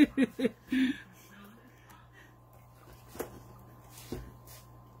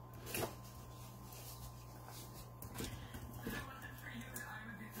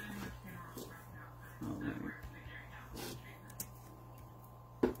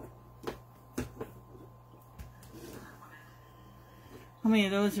 How many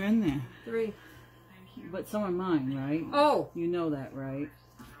of those are in there? 3. But some are mine, right? Oh. You know that, right?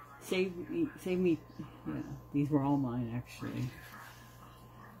 Save me. Yeah, these were all mine, actually.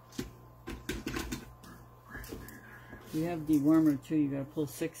 You have dewormer, too. You gotta pull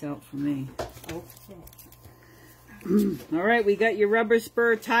 6 out for me. Okay. All right, we got your rubber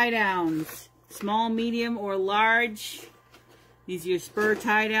spur tie-downs. Small, medium, or large. These are your spur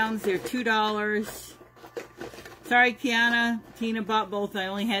tie-downs. They're $2. Sorry, Kiana. Tina bought both. I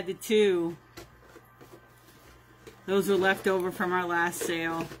only had the 2. Those were left over from our last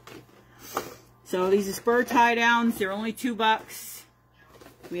sale. So these are spur tie-downs. They're only $2.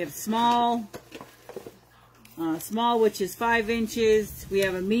 We have small, which is 5 inches. We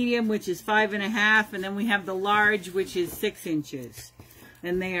have a medium, which is 5.5, and then we have the large, which is 6 inches.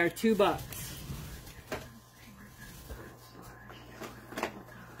 And they are $2.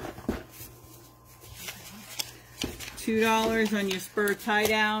 $2 on your spur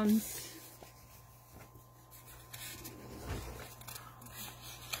tie-downs.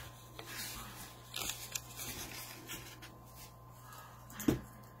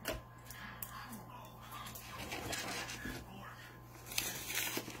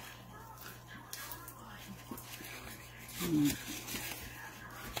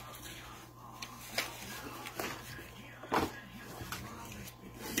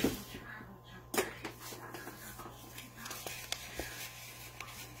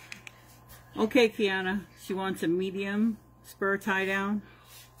 Okay, Kiana. She wants a medium spur tie down.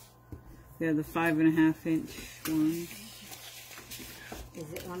 They're the 5.5 inch ones.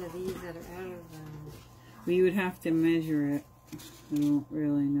 Is it one of these that are out of Well, you would have to measure it. I don't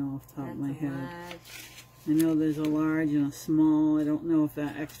really know off the top of my head. large. I know there's a large and a small. I don't know if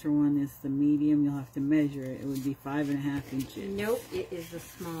that extra one is the medium. You'll have to measure it. It would be 5.5 inches. Nope, it is the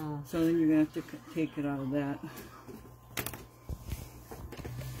small. So then you're going to have to take it out of that.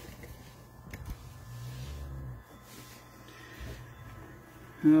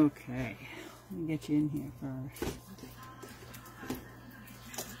 Okay. Let me get you in here first.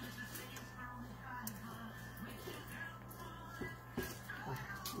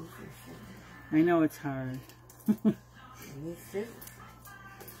 I know it's hard. The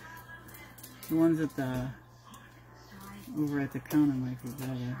ones at the over at the counter might be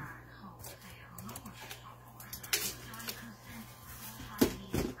better.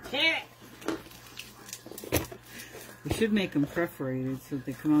 We should make them perforated so that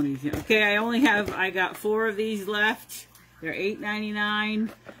they come out easier. Okay, I got 4 of these left. They're $8.99.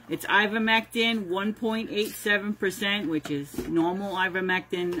 It's ivermectin, 1.87%, which is normal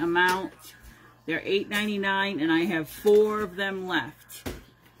ivermectin amount. They're $8.99, and I have 4 of them left.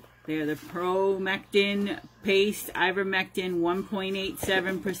 They're the Promectin Paste Ivermectin,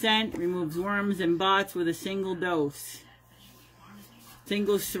 1.87%. Removes worms and bots with a single dose.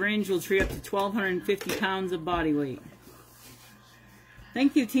 Single syringe will treat up to 1,250 pounds of body weight.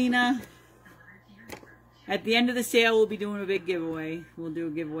 Thank you, Tina. At the end of the sale, we'll be doing a big giveaway. We'll do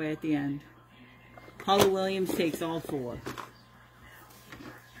a giveaway at the end. Paula Williams takes all 4.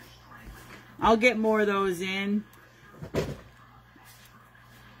 I'll get more of those in.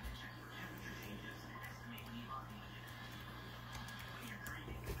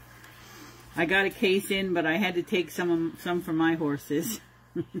 I got a case in, but I had to take some for my horses.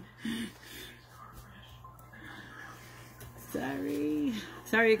 Sorry.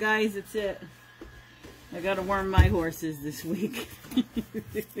 Sorry, guys, that's it. I gotta worm my horses this week.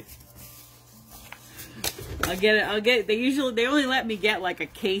 They only let me get like a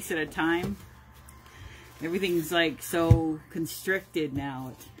case at a time. Everything's like so constricted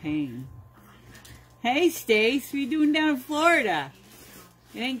now, it's a pain. Hey Stace, what are you doing down in Florida?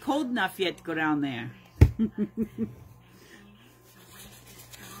 It ain't cold enough yet to go down there.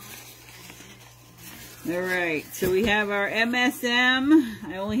 Alright, so we have our MSM.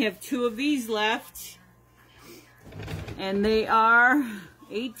 I only have 2 of these left. And they are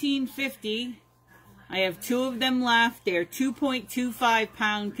 $18.50. I have 2 of them left. They're 2.25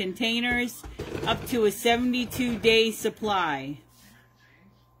 pound containers, up to a 72-day supply.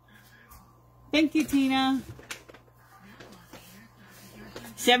 Thank you, Tina.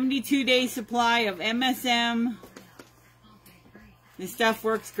 72-day supply of MSM. This stuff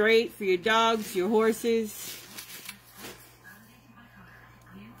works great for your dogs, your horses.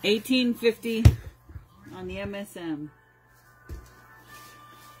 $18.50 on the MSM.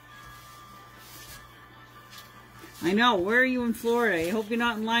 I know, where are you in Florida? I hope you're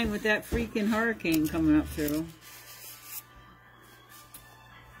not in line with that freaking hurricane coming up through.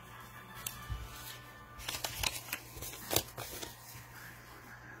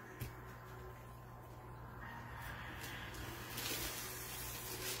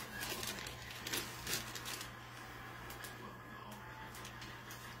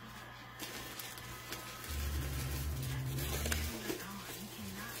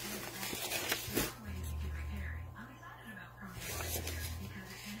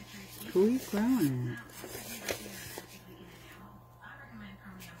 Who are you growling at?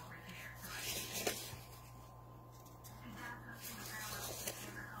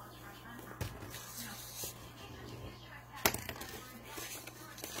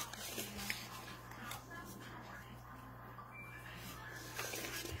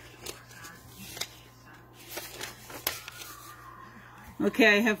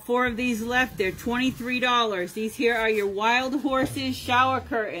 Okay, I have 4 of these left. They're $23. These here are your Wild Horses shower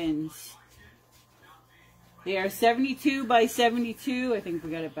curtains. They are 72 by 72. I think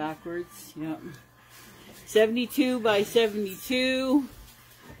we got it backwards. Yep. 72 by 72. You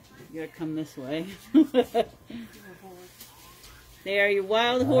gotta come this way. They are your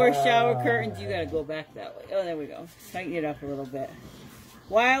Wild Horse shower curtains. You gotta go back that way. Oh, there we go. Tighten it up a little bit.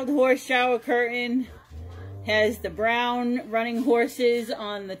 Wild Horse shower curtain. Has the brown running horses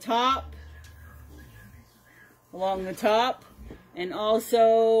on the top, along the top, and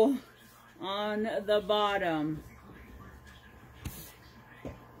also on the bottom.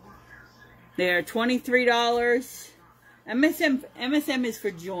 They're $23. MSM is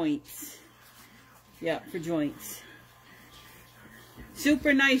for joints. Yeah, for joints.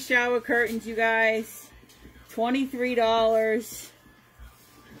 Super nice shower curtains, you guys. $23.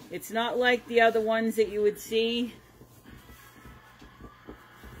 It's not like the other ones that you would see.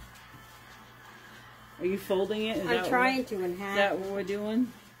 Are you folding it? I'm trying to in half. Is that what we're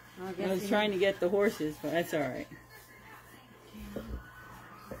doing? I I was trying to get the horses, but that's all right.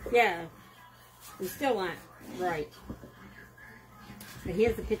 Yeah. We still aren't right. But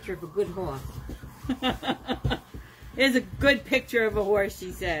here's a picture of a good horse. Here's a good picture of a horse,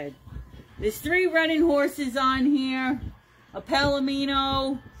 she said. There's 3 running horses on here. A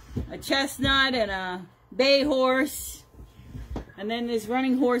Palomino, a Chestnut, and a Bay horse. And then there's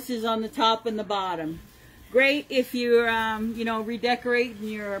running horses on the top and the bottom. Great if you're, you know, redecorating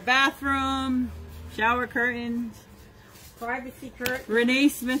your bathroom, shower curtains. Privacy curtain. Renee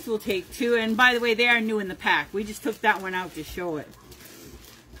Smith will take 2. And by the way, they are new in the pack. We just took that one out to show it.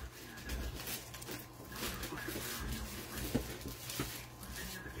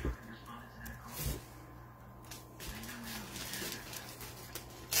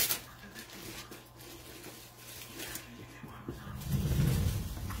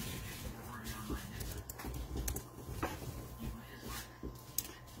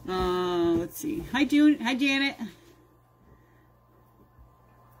 Let's see. Hi, June. Hi, Janet.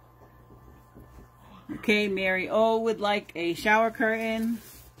 Okay, Mary O would like a shower curtain.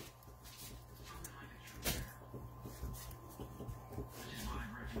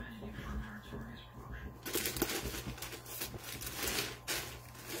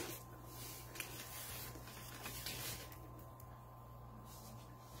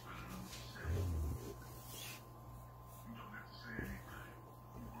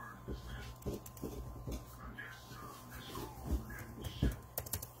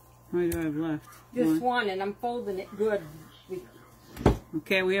 How many do I have left? Just one, and I'm folding it good.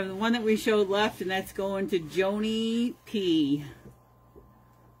 Okay, we have the one that we showed left, and that's going to Joni P.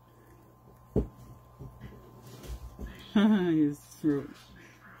 His throat.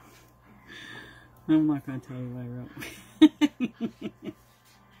 I'm not going to tell you what I wrote.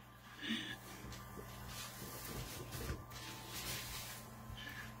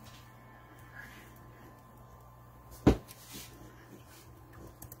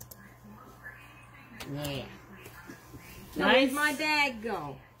 Yeah. Nice. Where'd my bag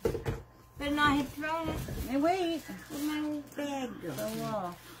go? Better not have thrown it. Hey, wait. Where'd my old bag go? Go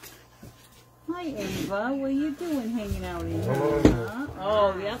off. Hi, Ava. What are you doing hanging out in here? Huh?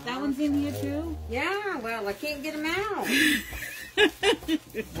 Oh, yeah, that one's in here too? Yeah, well, I can't get them out.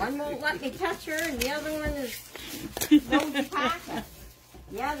 One won't let me touch her, and the other one is goes to pocket.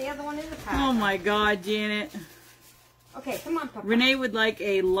 Yeah, the other one is a pocket. Oh, my God, Janet. Okay, come on, Papa. Renee would like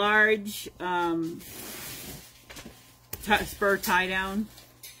a large spur tie down.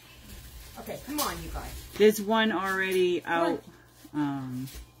 Okay, come on, you guys. There's one already out. Come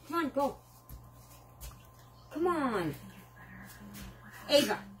on, go. Come on.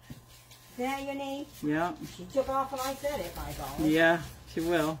 Ava. Is that your name? Yeah. She took off when I said it, my God. Yeah, she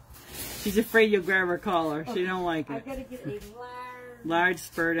will. She's afraid you'll grab her collar. Okay. She don't like I it. gotta get a Large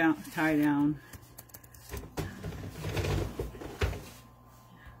spur down, tie down.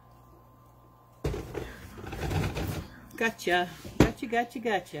 Gotcha. Gotcha, gotcha,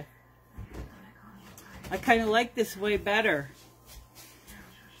 gotcha. I kind of like this way better.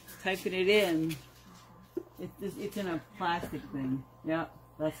 Typing it in. It's in a plastic thing. Yep,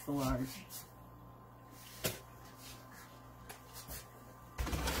 that's the large.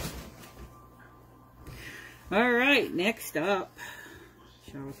 All right, next up.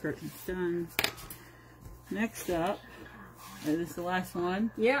 Shower curtains done. Next up. Is this the last one?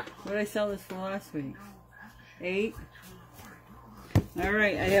 Yeah. What did I sell this for last week? 8. All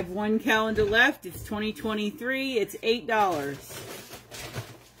right, I have one calendar left. It's 2023. It's $8.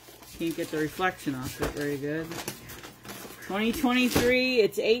 Can't get the reflection off it very good. 2023.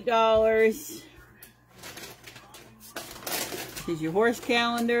 It's $8. Here's your horse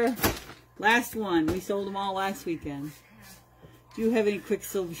calendar. Last one. We sold them all last weekend. Do you have any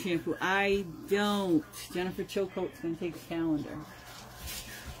Quicksilver shampoo? I don't. Jennifer Chilcote's going to take the calendar.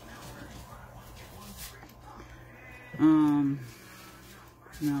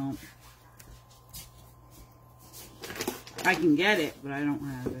 No. I can get it, but I don't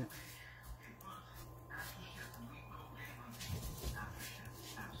have it.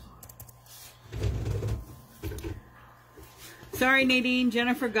 Sorry, Nadine.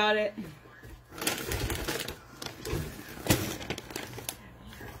 Jennifer got it.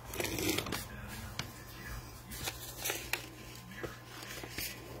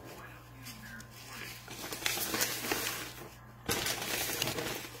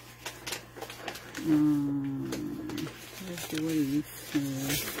 the Woodies.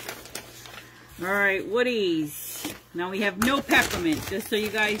 Alright, Woodies. Now we have no peppermint, just so you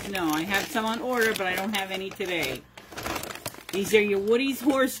guys know. I have some on order, but I don't have any today. These are your Woodies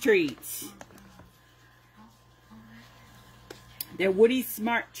horse treats. They're Woodies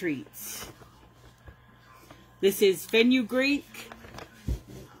Smart Treats. This is fenugreek.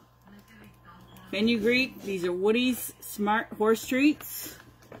 Fenugreek. These are Woodies Smart Horse Treats.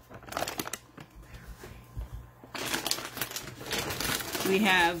 We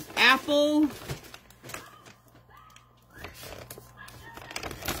have apple.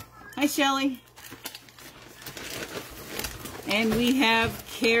 Hi, Shelly. And we have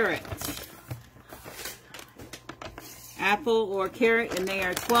carrot. Apple or carrot, and they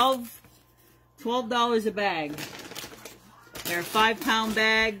are $12 a bag. They're a 5-pound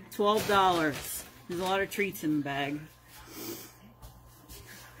bag, $12. There's a lot of treats in the bag.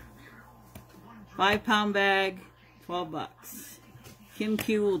 5-pound bag, 12 bucks. Kim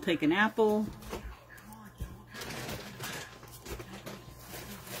Q will take an apple.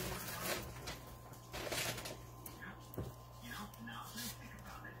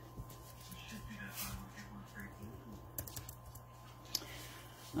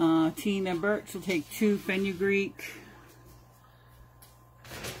 Tina Birch will take 2 fenugreek.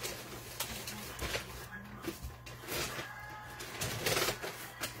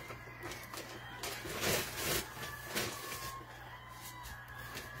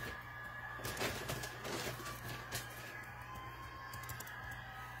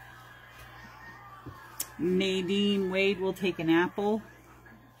 Nadine Wade will take an apple.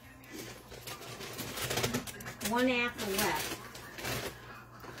 1 apple left.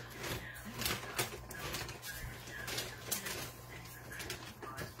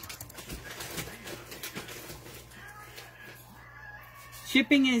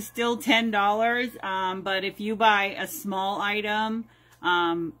 Shipping is still $10, but if you buy a small item,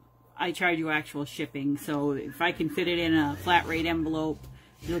 I charge you actual shipping. So if I can fit it in a flat rate envelope,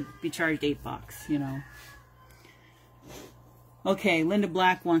 you'll be charged $8, you know. Okay, Linda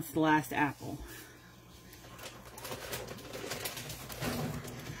Black wants the last apple.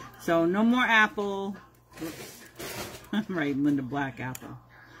 So no more apple. Oops. I'm right, Linda Black apple.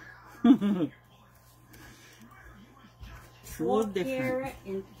 4 carrot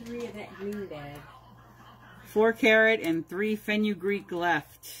and 3 of that green bag. 4 carrot and 3 fenugreek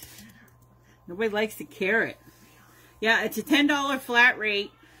left. Nobody likes the carrot. Yeah, it's a $10 flat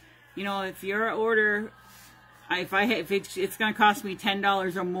rate. You know, if your order, if it's going to cost me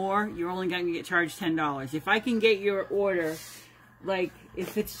 $10 or more, you're only going to get charged $10. If I can get your order, like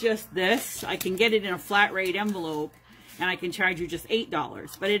if it's just this, I can get it in a flat rate envelope. And I can charge you just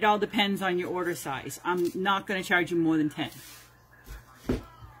 $8. But it all depends on your order size. I'm not going to charge you more than 10.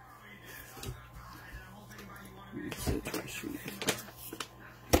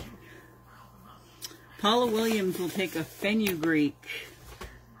 Paula Williams will take a fenugreek.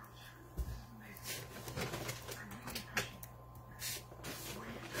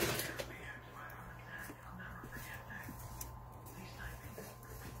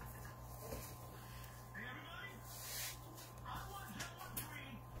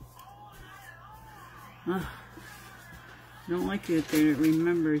 I don't like it that it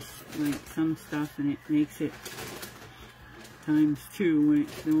remembers like some stuff and it makes it times 2 when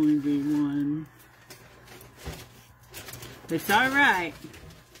it can only be 1. It's alright.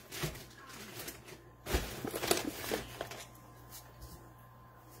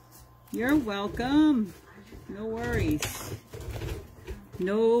 You're welcome. No worries.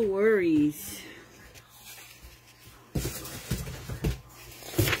 No worries.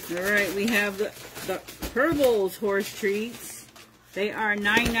 Alright, we have the Herbal's horse treats. They are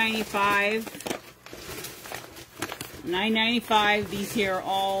 $9.95. $9.95. These here are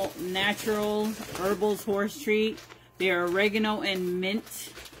all natural Herbal's horse treat. They are oregano and mint.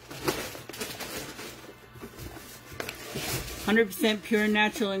 100% pure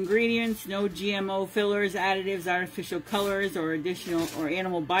natural ingredients. No GMO fillers, additives, artificial colors, or additional or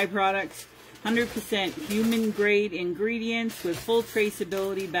animal byproducts. 100% human grade ingredients with full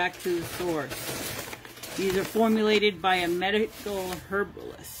traceability back to the source. These are formulated by a medical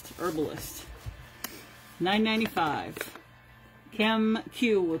herbalist. $9.95. Kim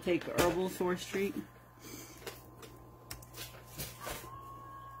Q will take Herbal Horse Treat.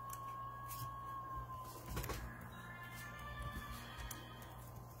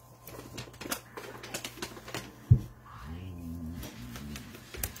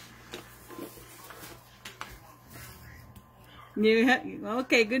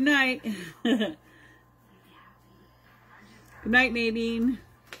 Okay, good night. Good night, Nadine.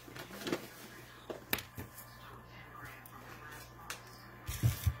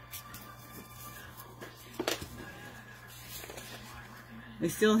 I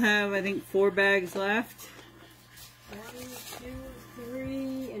still have, I think, 4 bags left. 1, 2,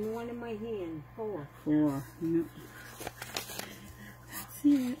 3, and 1 in my hand. 4. 4. Yep. That's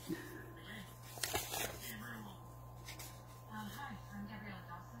it.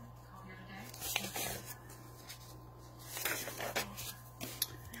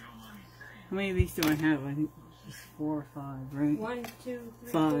 How many of these do I have? I think just 4 or 5, right? 1, 2,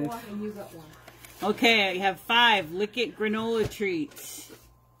 3, 5. 4, and you got 1. Okay, I have 5 Lick-It granola treats.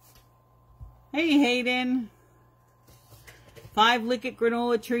 Hey, Hayden. 5 Lick-It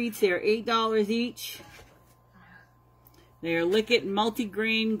granola treats. They're $8 each. They're Lick-It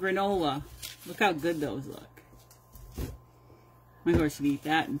multigrain granola. Look how good those look. My horse would eat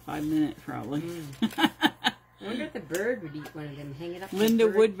that in 5 minutes, probably. I wonder if the bird would eat one of them. Hang it up. Linda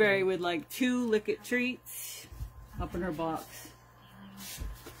Woodbury would like 2 Lick-It treats up in her box.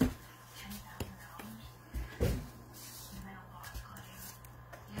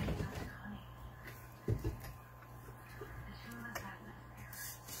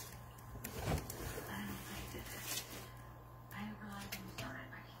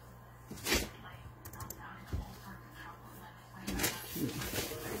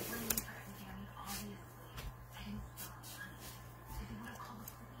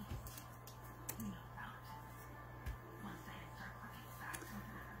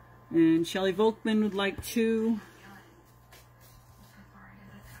 And Shelley Volkman would like 2.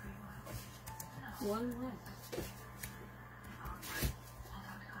 1 left.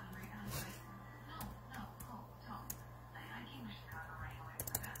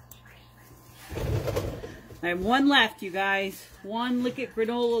 I have 1 left, you guys. 1 Lick-It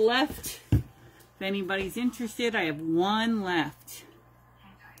granola left. If anybody's interested, I have 1 left.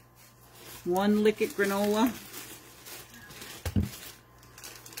 1 Lick-It granola.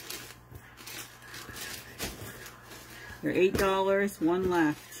 They're $8, 1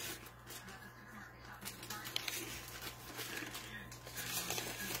 left.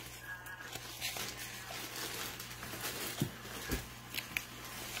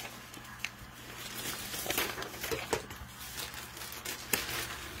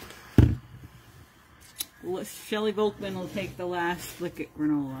 Shelley Volkman will take the last Lick-It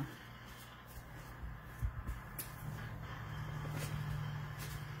granola.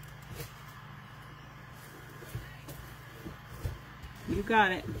 You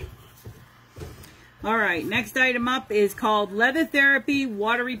got it. Alright, next item up is called Leather Therapy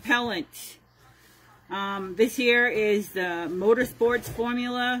Water Repellent. This here is the Motorsports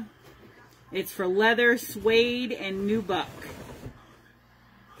formula. It's for leather, suede, and nubuck.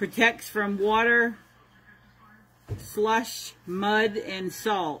 Protects from water, slush, mud, and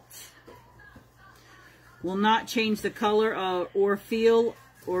salt. Will not change the color or feel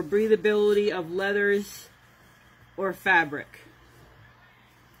or breathability of leathers or fabric.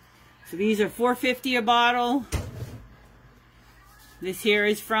 So these are $4.50 a bottle. This here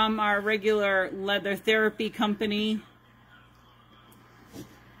is from our regular leather therapy company.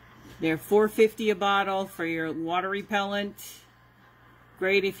 They're $4.50 a bottle for your water repellent.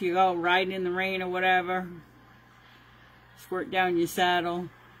 Great if you go riding in the rain or whatever. Squirt down your saddle.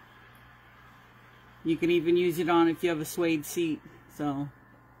 You can even use it on if you have a suede seat. So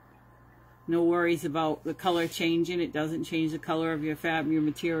no worries about the color changing. It doesn't change the color of your your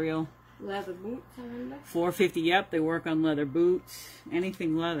material. Leather boots, I wonder? $4.50, yep, they work on leather boots,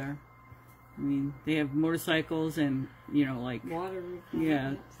 anything leather. I mean, they have motorcycles and, you know, like, water repellent,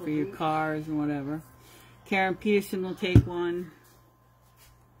 yeah, for your cars and whatever. Karen Peterson will take one.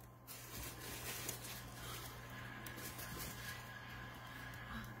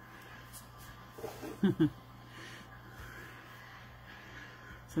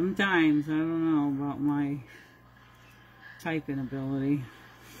 Sometimes, I don't know about my typing ability.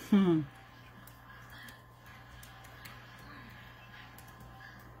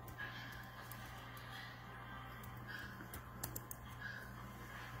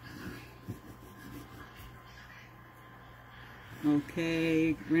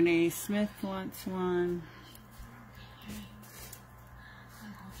 Okay, Renee Smith wants one.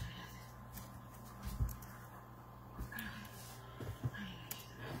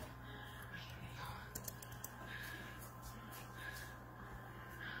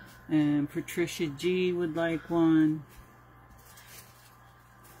 And Patricia G would like one.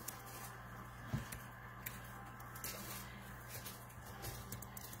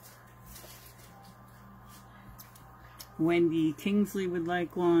 Wendy Kingsley would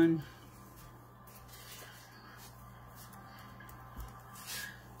like one.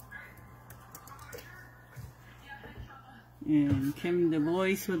 And Kim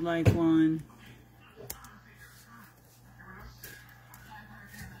DeBlois would like one.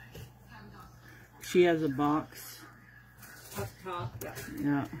 She has a box. Up top, yeah.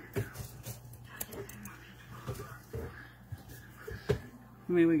 Yeah. How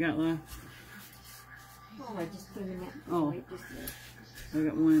many we got left? Oh, I just put them in. Oh. Wait, just a minute. I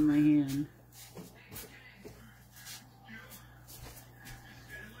got one in my hand.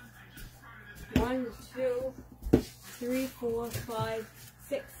 One, two, three, 4, 5,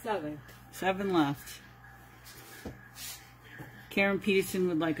 6, 7. 7 left. Karen Peterson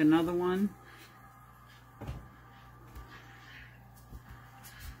would like another one.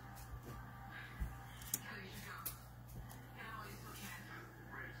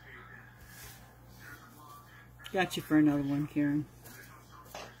 Got you for another one, Karen.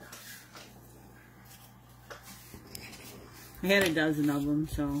 I had a dozen of them,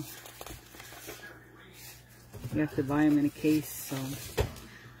 so you have to buy them in a case, so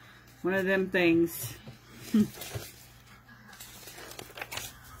one of them things.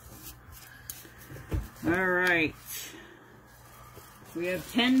 All right. We have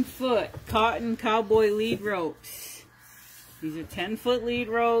 10-foot cotton cowboy lead ropes. These are 10-foot lead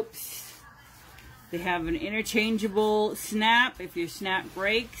ropes. They have an interchangeable snap if your snap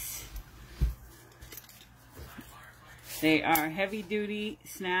breaks. They are heavy duty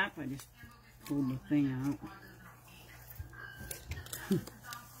snap. I just pulled the thing out.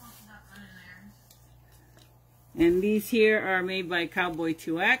 And these here are made by Cowboy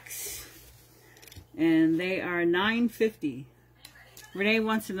 2X. And they are $9.50. Renee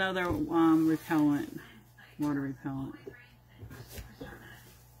wants another repellent, water repellent.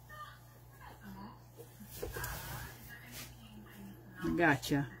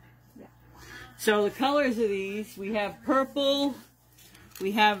 Gotcha. Yeah. So the colors of these, we have purple,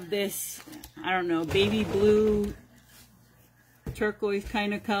 we have this, I don't know, baby blue, turquoise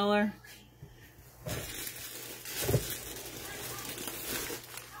kind of color.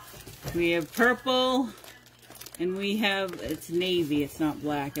 We have purple, and we have, it's navy, it's not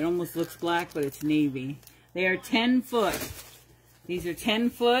black. It almost looks black, but it's navy. They are 10 foot. These are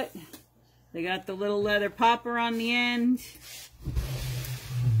 10 foot. They got the little leather popper on the end.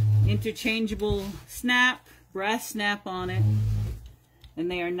 Interchangeable snap, brass snap on it.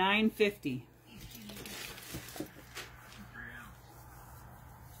 And they are $9.50.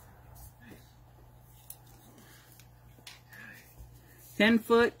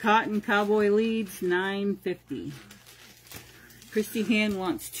 $10-foot cotton cowboy leads, $9.50. Christy Hand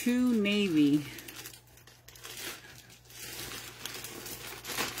wants 2 navy.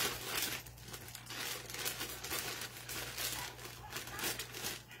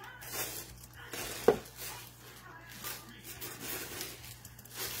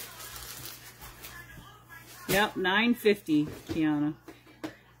 Yep, $9.50, Kiana.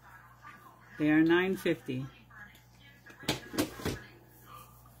 They are $9.50.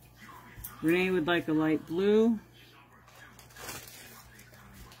 Renee would like a light blue.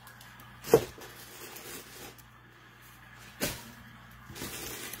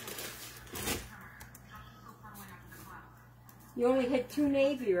 You only had 2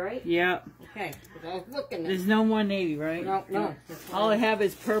 navy, right? Yep. Okay, because I was looking at There's no more navy, right? No, no. All I have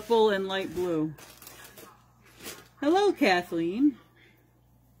is purple and light blue. Hello, Kathleen.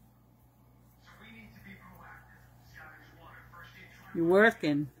 You're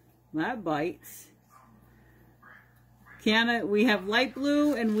working. That bites. Kiana, we have light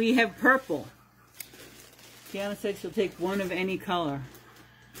blue and we have purple. Kiana said she'll take one of any color.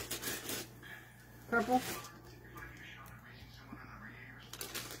 Purple?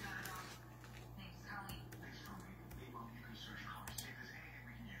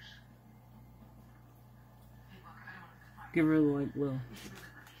 Give her the light blue.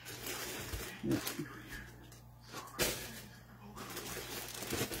 Yeah.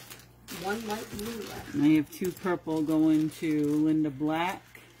 One light blue left. And I have 2 purple going to Linda Black.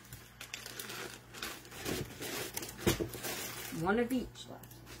 One of each left.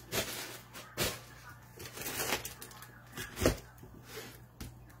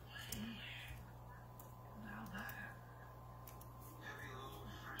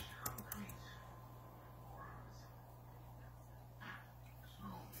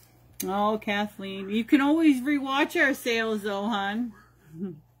 Oh, Kathleen. You can always rewatch our sales, though, hon.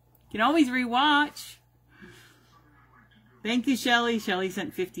 You can always rewatch. Thank you, Shelly. Shelly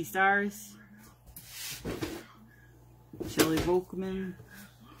sent 50 stars. Shelly Volkman.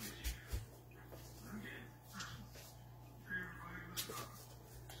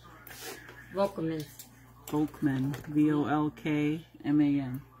 Volkman. Volkman.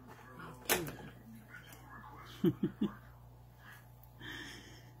 V-O-L-K-M-A-N.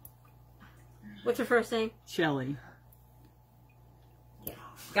 What's her first name? Shelly. Yeah.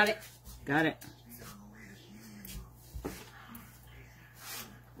 Got it. Got it.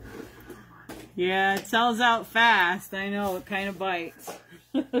 Yeah, it sells out fast. I know, it kind of bites.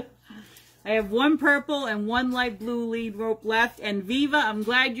 I have one purple and one light blue lead rope left. And Viva, I'm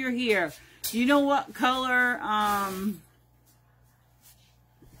glad you're here. Do you know what color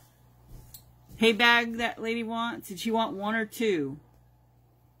hay bag that lady wants? Did she want one or two?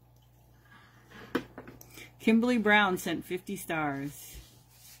 Kimberly Brown sent 50 stars.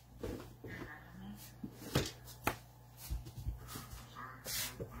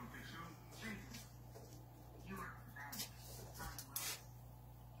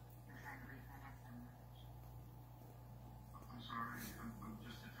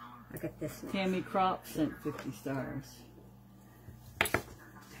 I got this one. Tammy Crop sent 50 stars.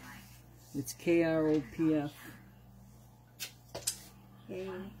 It's KROPF. Okay.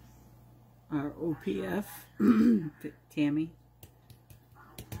 ROPF. Tammy.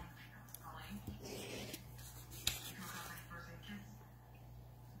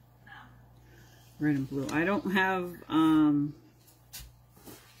 Red and blue. I don't have,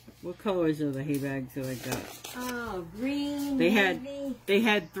 what colors are the hay bags that I got? Oh, green, They navy.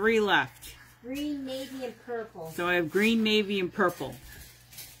 had 3 left. Green, navy, and purple. So I have green, navy, and purple.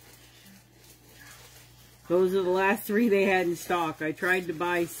 Those are the last 3 they had in stock. I tried to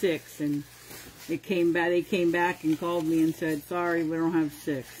buy 6, and they came back and called me and said, sorry, we don't have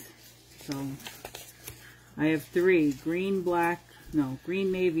 6. So I have 3, green, black, no,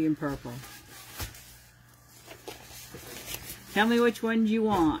 green, navy, and purple. Tell me which ones you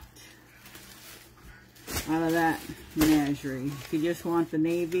want out of that menagerie. If you just want the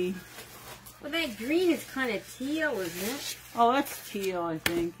navy. Well, that green is kind of teal, isn't it? Oh, that's teal, I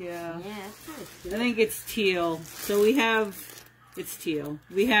think, yeah. Yeah, it's kind of teal. I think it's teal. So we have, it's teal.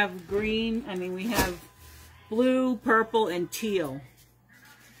 We have green, we have blue, purple, and teal.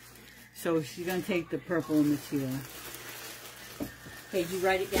 So she's going to take the purple and the teal. Okay, did you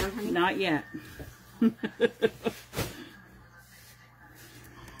write it down, honey? Not yet.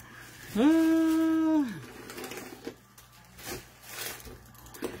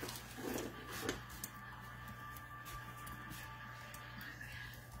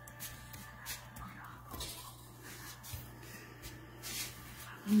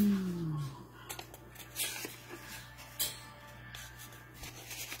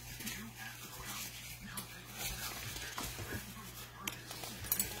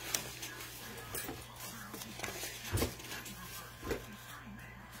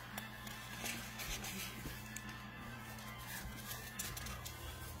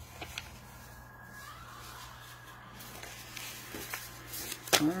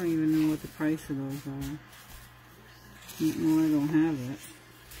 I don't even know what the price of those are. No, I don't have it.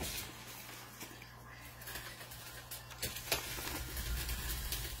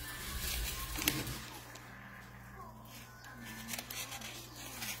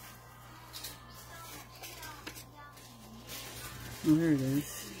 Oh, there it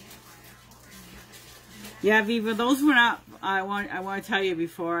is. Yeah, Viva, those went up. I want to tell you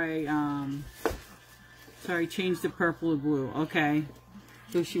before I change the purple to blue. Okay.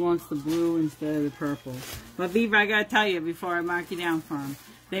 So she wants the blue instead of the purple. But Viva, I gotta tell you before I mark you down for them,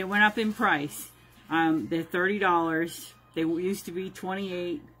 they went up in price. They're $30. They used to be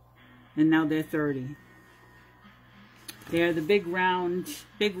 $28, and now they're $30. They're the big round,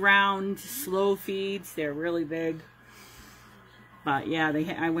 slow feeds. They're really big. But yeah,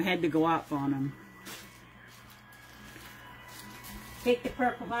 I had to go up on them. Take the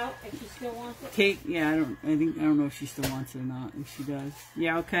purple out if she still wants it. I don't know if she still wants it or not. If she does,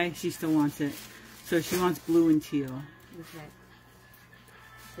 yeah, okay, she still wants it. So she wants blue and teal. Okay.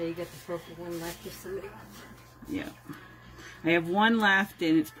 So you got the purple one left if somebody wants it. Yeah. I have one left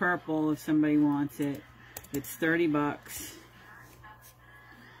and it's purple if somebody wants it. It's $30.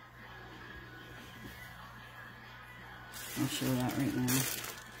 I'll show that right now.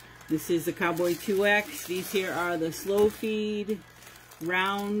 This is the Cowboy 2X. These here are the slow feed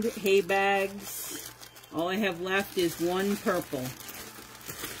round hay bags. All I have left is one purple.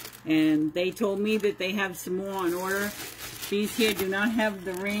 And they told me that they have some more on order. These here do not have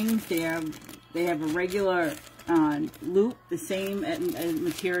the rings. They have a regular loop, the same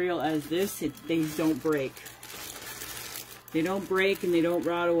material as this. These don't break. They don't break and they don't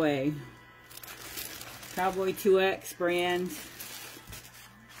rot away. Cowboy 2X brand.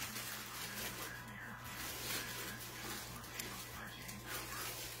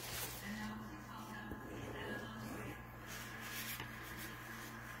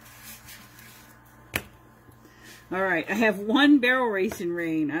 Alright, I have one barrel racing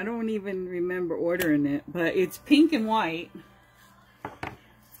rain. I don't even remember ordering it, but it's pink and white.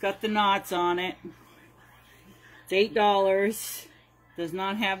 It's got the knots on it. It's $8. Does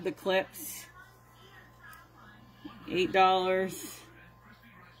not have the clips. $8.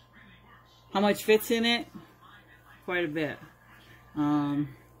 How much fits in it? Quite a bit.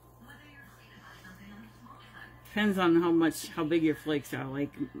 Depends on how big your flakes are.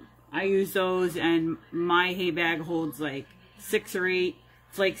 Like, I use those, and my hay bag holds like 6 or 8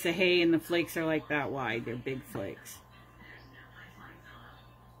 flakes of hay, and the flakes are like that wide. They're big flakes.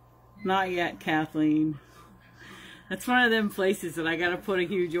 Not yet, Kathleen. That's one of them places that I gotta put a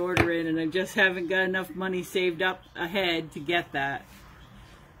huge order in, and I just haven't got enough money saved up ahead to get that.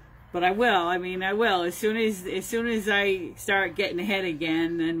 But I will. I mean, I will. As soon as I start getting ahead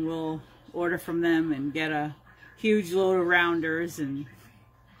again, then we'll order from them and get a huge load of rounders and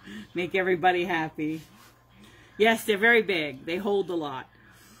make everybody happy. Yes, they're very big. They hold a lot.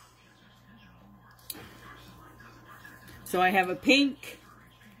 So I have a pink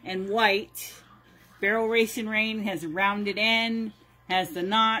and white. Barrel Racing Rain has a rounded end, has the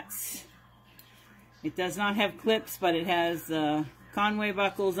knots. It does not have clips, but it has Conway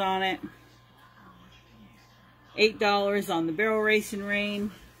buckles on it. $8 on the Barrel Racing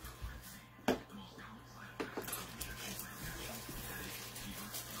Rain.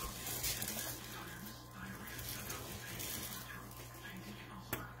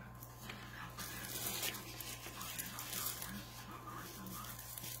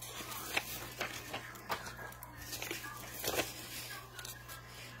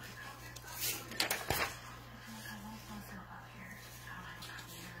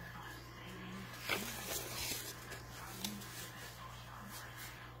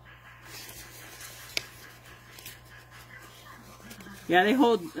 Yeah, they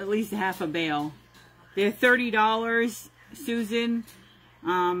hold at least half a bale. They're $30, Susan.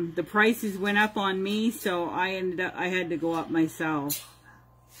 The prices went up on me, so I had to go up myself.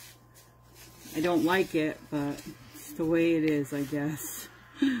 I don't like it, but it's the way it is, I guess.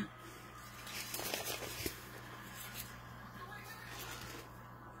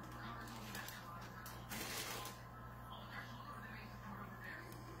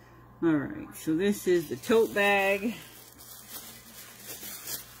 Alright, so this is the tote bag.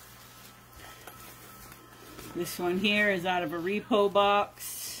 This one here is out of a repo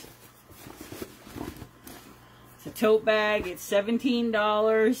box. It's a tote bag. It's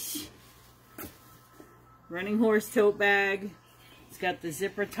 $17. Running Horse tote bag. It's got the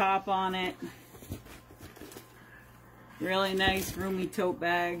zipper top on it. Really nice, roomy tote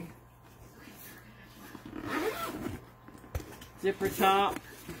bag. Zipper top.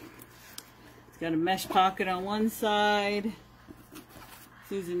 It's got a mesh pocket on one side.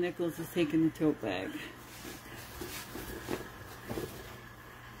 Susan Nichols is taking the tote bag.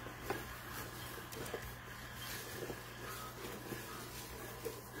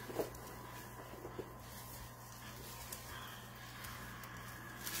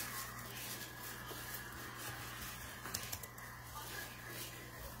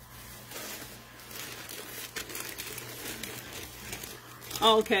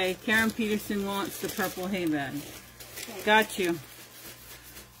 Oh, okay, Karen Peterson wants the purple hay bag. Got you.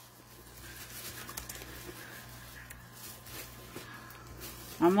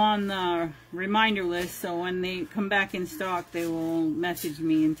 I'm on the reminder list, so when they come back in stock, they will message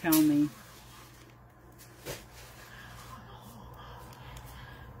me and tell me.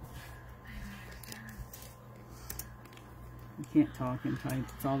 I can't talk and type,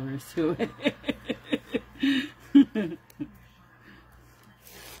 that's all there is to it.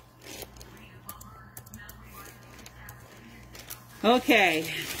 Okay,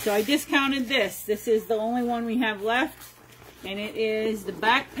 so I discounted this. This is the only one we have left, and it is the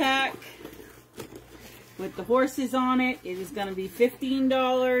backpack with the horses on it. It is going to be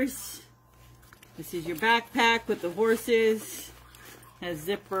 $15. This is your backpack with the horses. Has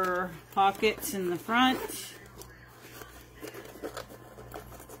zipper pockets in the front.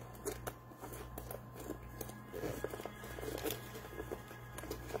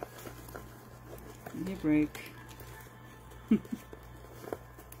 Give me a break.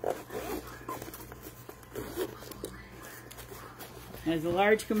 Has a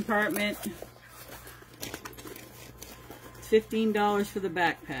large compartment. It's $15 for the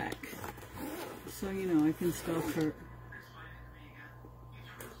backpack. So, you know, I can still hurt.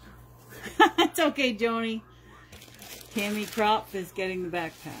 It's okay, Joni. Tammy Crop is getting the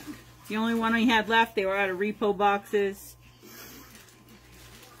backpack. It's the only one I had left. They were out of repo boxes.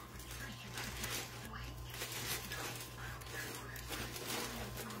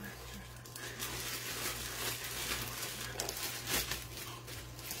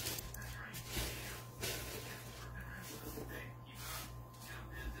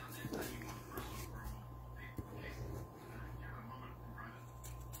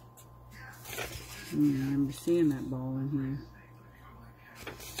 remember seeing that ball in here.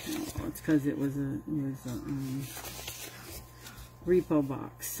 Oh, it's because it was a repo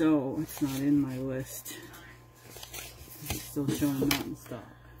box, so it's not in my list. It's still showing not in stock.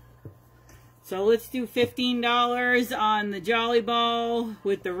 So let's do $15 on the Jolly Ball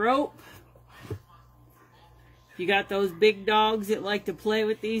with the rope. If you got those big dogs that like to play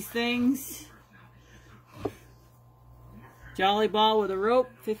with these things, Jolly Ball with a rope,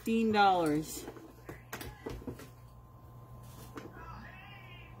 $15.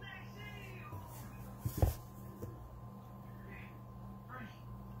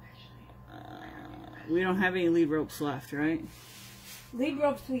 We don't have any lead ropes left, right? Lead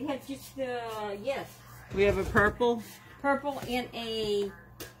ropes, we had just, yes. We have a purple? Purple and a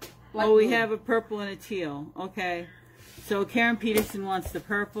light Oh, we blue. have a purple and a teal. Okay. So Karen Peterson wants the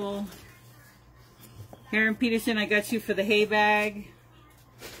purple. Karen Peterson, I got you for the hay bag.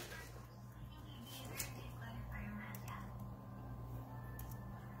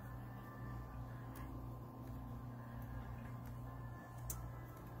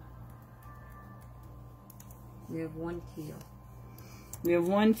 We have one teal. We have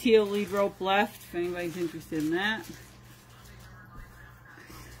one teal lead rope left, if anybody's interested in that.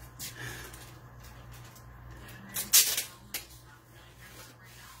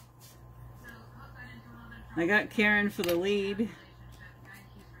 I got Karen for the lead.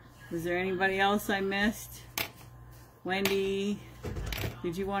 Was there anybody else I missed? Wendy,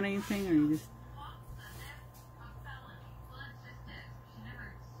 did you want anything, or you just...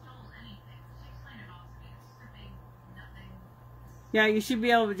 Yeah, you should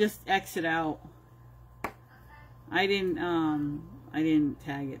be able to just exit out. I didn't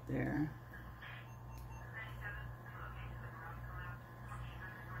tag it there.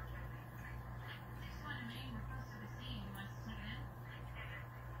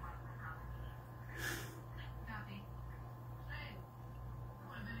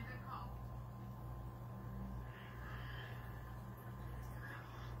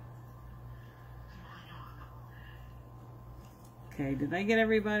 Okay, did I get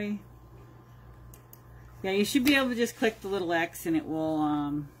everybody? Yeah, you should be able to just click the little X and it will,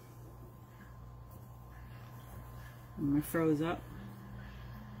 I froze up.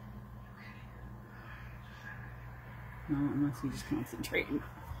 No, unless you just concentrate.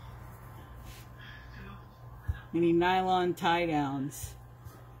 Any nylon tie downs?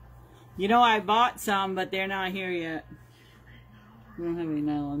 You know, I bought some, but they're not here yet. We don't have any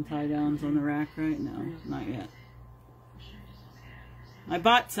nylon tie downs on the rack, right? No, not yet. I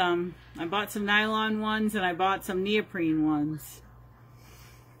bought some nylon ones and I bought some neoprene ones.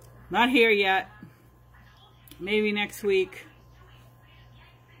 Not here yet. Maybe next week.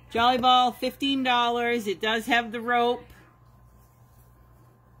 Jolly Ball, $15. It does have the rope.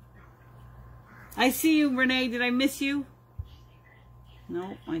 I see you, Renee. Did I miss you?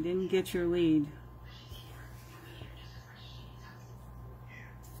 Nope, I didn't get your lead.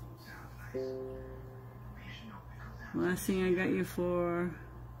 Last thing I got you for...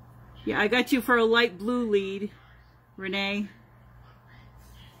 Yeah, I got you for a light blue lead, Renee.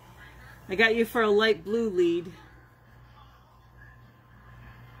 I got you for a light blue lead.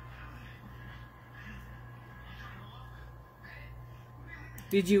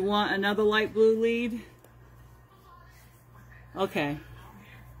 Did you want another light blue lead? Okay.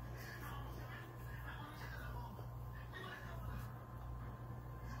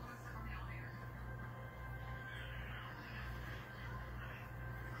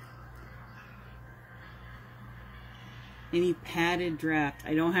 Any padded draft?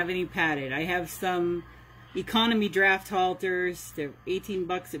 I don't have any padded. I have some economy draft halters. They're 18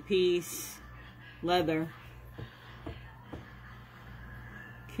 bucks a piece. Leather.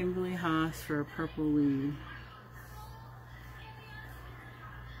 Kimberly Haas for a purple lead.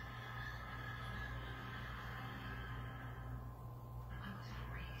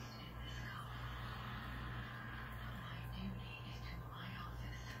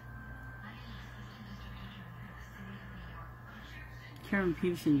 Karen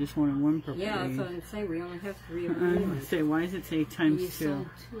Peterson just wanted one purple Yeah, lead. that's what I'm saying. We only have 3 of them. Say, why does it say times 2?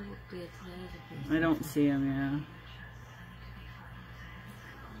 I don't see them, yeah.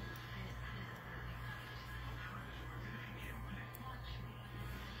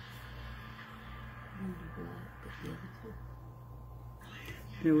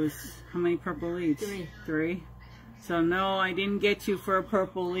 There was, how many purple leads? 3. 3? So no, I didn't get you for a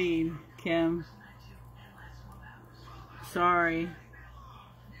purple lead, Kim. Sorry.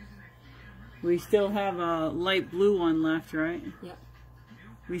 We still have a light blue one left, right? Yep.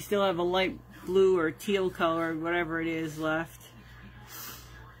 We still have a light blue or teal color, whatever it is, left.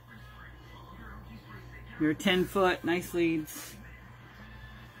 Your 10-foot, nice leads.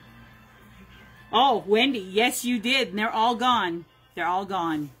 Oh, Wendy, yes you did. And they're all gone. They're all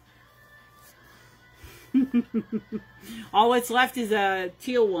gone. All what's left is a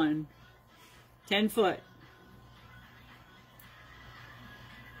teal one. 10 foot.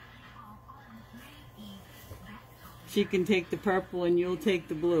 She can take the purple and you'll take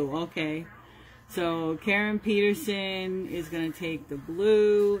the blue. Okay. So Karen Peterson is going to take the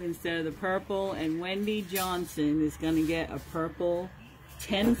blue instead of the purple. And Wendy Johnson is going to get a purple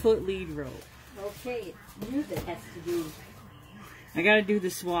 10-foot lead rope. Okay, it's you that has to do. I got to do the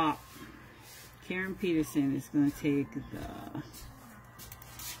swap. Karen Peterson is going to take the...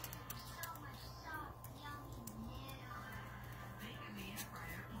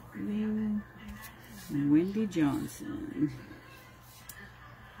 blue. And Wendy Johnson.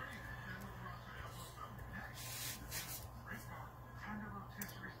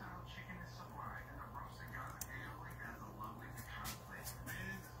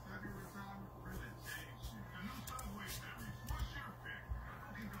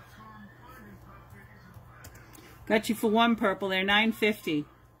 Got you for one purple. They're $9.50.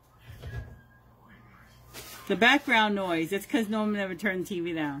 The background noise. That's because Norma never turned the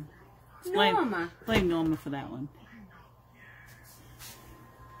TV down. Norma. Blame Norma for that one.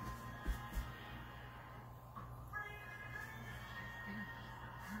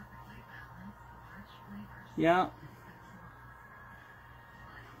 Yep.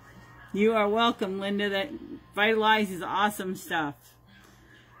 You are welcome, Linda. That Vitalize is awesome stuff.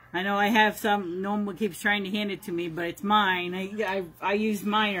 I know I have some, Norma keeps trying to hand it to me, but it's mine. I used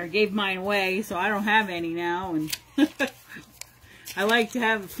mine or gave mine away, so I don't have any now. And I like to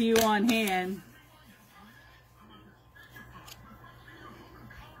have a few on hand.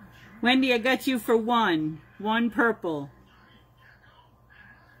 Wendy, I got you for one. One purple.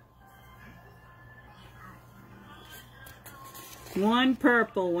 One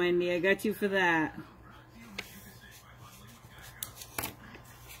purple, Wendy. I got you for that.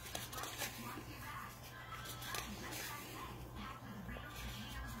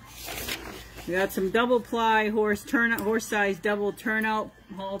 We got some double ply horse size double turnout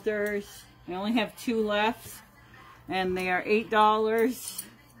halters. I only have 2 left, and they are $8.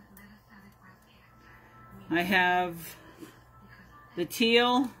 I have the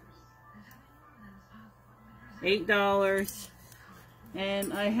teal, $8,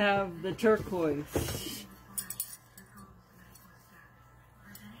 and I have the turquoise.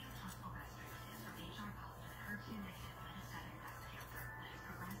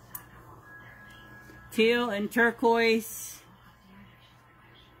 Teal and turquoise,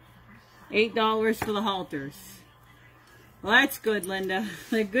 $8 for the halters. Well, that's good, Linda.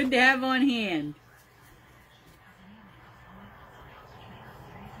 They're good to have on hand.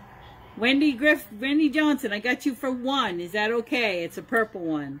 Wendy Johnson, I got you for one. Is that okay? It's a purple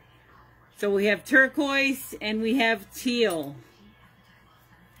one. So we have turquoise and we have teal.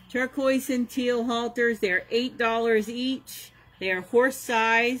 Turquoise and teal halters. They're $8 each. They are horse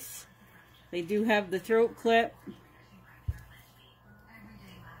size. They do have the throat clip.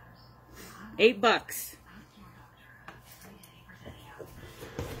 $8.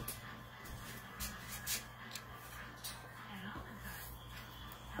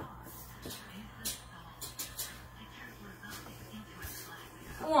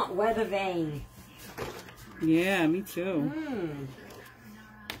 I want weather vane. Yeah, me too.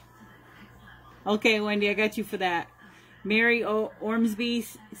 Okay, Wendy, I got you for that. Mary Ormsby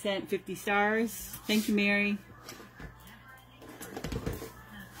sent 50 stars. Thank you, Mary.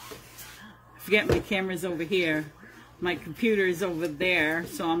 Forget my camera's over here. My computer is over there,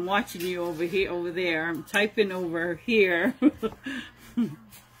 so I'm watching you over there. I'm typing over here. Going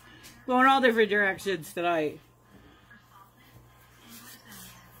all different directions tonight.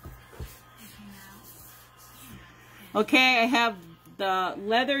 Okay, I have the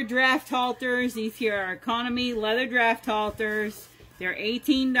leather draft halters. These here are economy leather draft halters. They're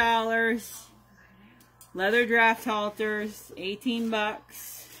 $18. Leather draft halters, $18. I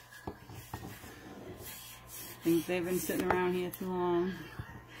think they've been sitting around here too long.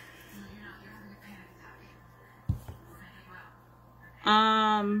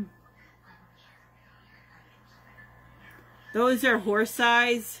 Those are horse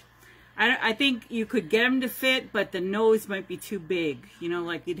size. I think you could get them to fit, but the nose might be too big. You know,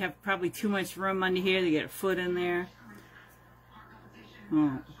 like you'd have probably too much room under here to get a foot in there.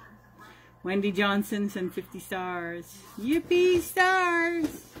 Oh. Wendy Johnson sent 50 stars. Yippee,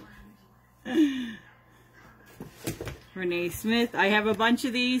 stars! Renee Smith. I have a bunch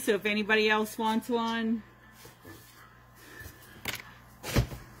of these, so if anybody else wants one.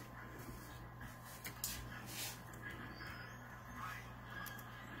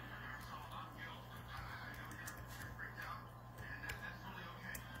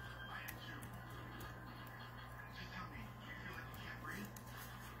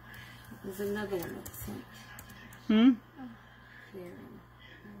 There's another one that's sent. Hmm? Karen.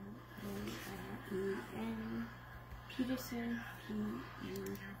 N Peterson.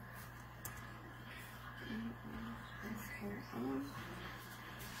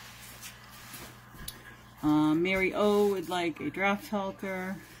 Mary O would like a draft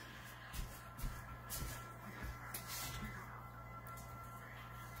halter.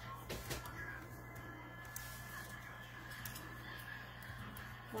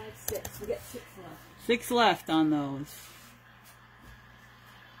 Six. We got 6 left. 6 left on those.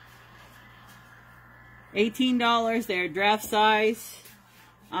 $18. They're draft size.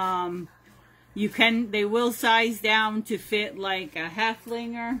 They will size down to fit like a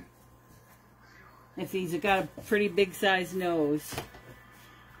halflinger if he's got a pretty big size nose.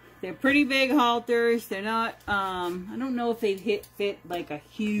 They're pretty big halters. They're not, I don't know if they'd fit like a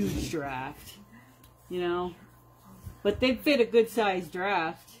huge draft, you know, but they'd fit a good size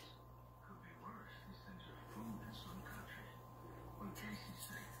draft.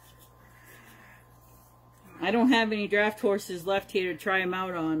 I don't have any draft horses left here to try them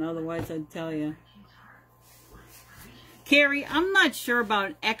out on, otherwise I'd tell you. Carrie, I'm not sure about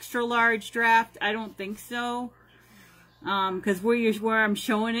an extra large draft. I don't think so. Because where I'm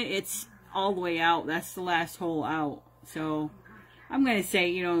showing it, it's all the way out. That's the last hole out. So I'm going to say,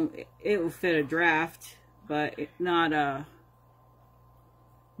 you know, it will fit a draft, but not a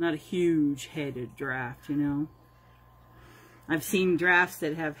huge headed draft, you know. I've seen drafts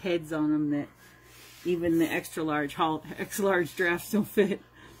that have heads on them that even the extra large drafts don't fit.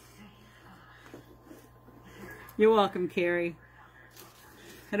 You're welcome, Carrie.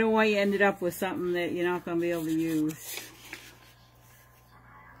 I don't want you ended up with something that you're not going to be able to use.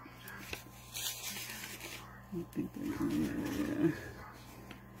 Yeah.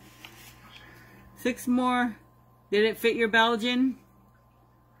 6 more. Did it fit your Belgian?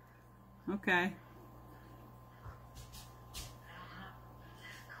 Okay.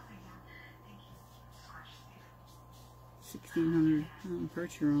 1,600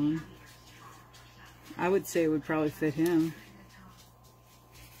 Percheron. I would say it would probably fit him.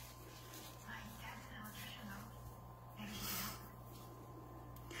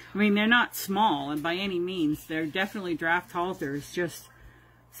 I mean, they're not small, and by any means, they're definitely draft halters. Just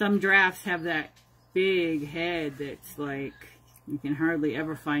some drafts have that big head that's like you can hardly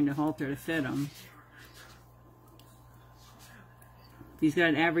ever find a halter to fit them. If he's got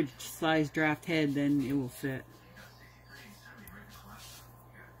an average size draft head, then it will fit.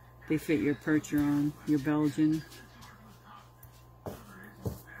 They fit your Percheron, your Belgian.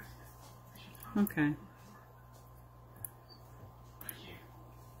 Okay.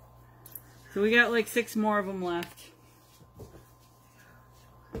 So we got like 6 more of them left.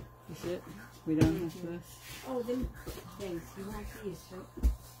 That's it? We done with this? Oh, then thanks. You want these, right?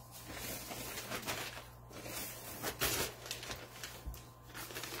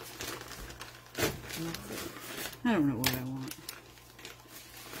 I don't know what I want.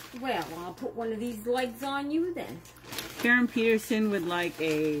 Well, I'll put one of these legs on you then. Karen Peterson would like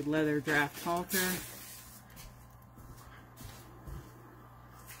a leather draft halter.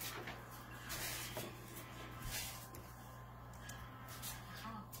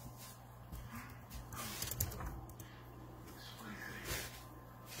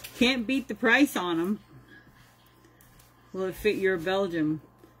 Can't beat the price on them. Will it fit your Belgium?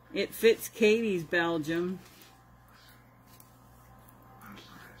 It fits Katie's Belgium.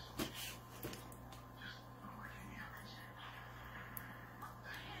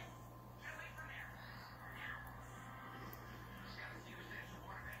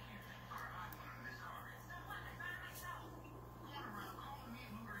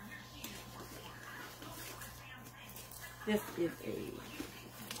 This is a...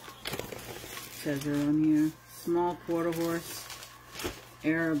 Says it on here. Small quarter horse,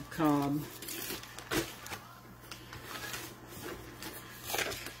 Arab cob.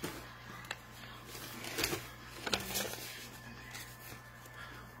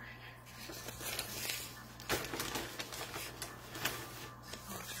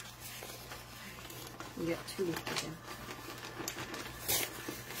 We got 2 of them.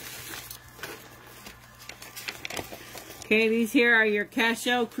 Okay, these here are your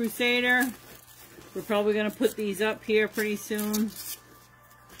Cashel Crusader. We're probably going to put these up here pretty soon.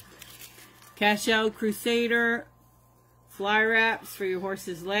 Cashel Crusader fly wraps for your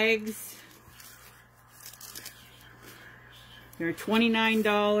horse's legs. They're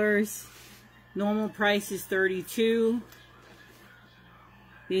 $29. Normal price is $32.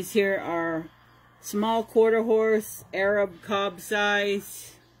 These here are small quarter horse, Arab cob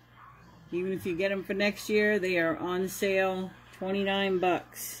size. Even if you get them for next year, they are on sale, 29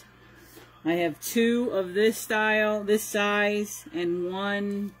 bucks. I have 2 of this style, this size, and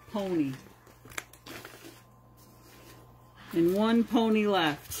 1 pony. And 1 pony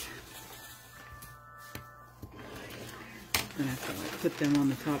left. I'm gonna have to like, put them on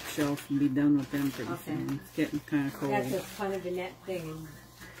the top shelf and be done with them pretty soon. It's getting kind of cold. That's a kind of a net thing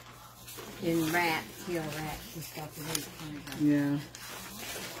in rats, heel rats and stuff. Yeah.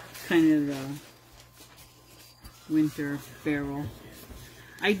 Kind of the winter barrel.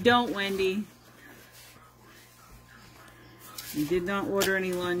 I don't, Wendy. I did not order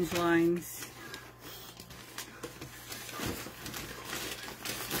any lunge lines.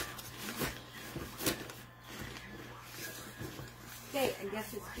 Okay, I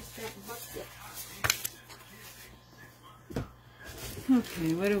guess it's just that bucket.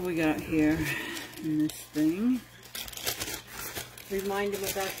 Okay, what do we got here in this thing? Remind them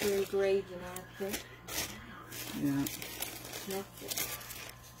about your engraved and outfit. Yeah. That's it.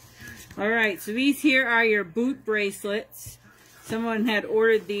 Alright, so these here are your boot bracelets. Someone had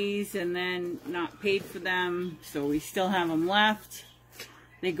ordered these and then not paid for them, so we still have them left.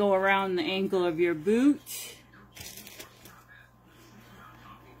 They go around the ankle of your boot.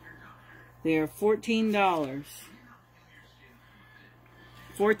 They are $14.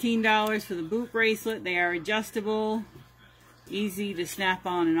 $14 for the boot bracelet. They are adjustable, easy to snap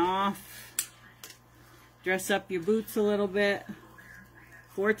on and off. Dress up your boots a little bit.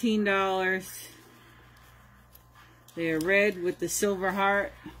 $14. They are red with the silver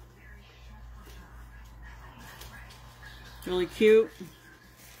heart. Really cute.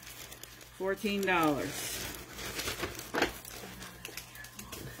 $14.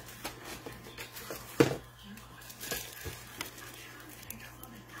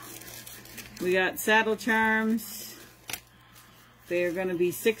 We got saddle charms. They are going to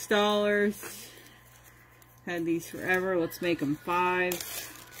be $6. Had these forever. Let's make them $5.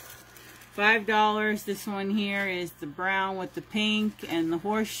 $5. This one here is the brown with the pink and the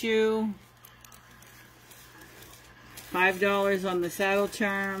horseshoe. $5 on the saddle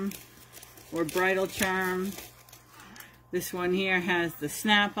charm or bridle charm. This one here has the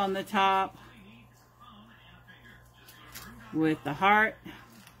snap on the top with the heart.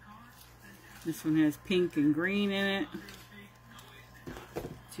 This one has pink and green in it.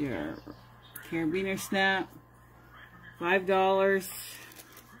 It's your carabiner snap. $5.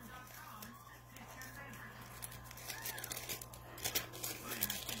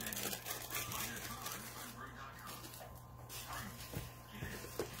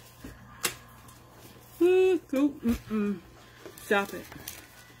 Go. Stop it.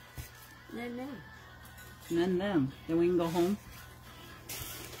 None them. None them. Then we can go home.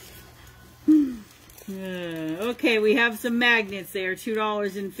 Okay, we have some magnets. They are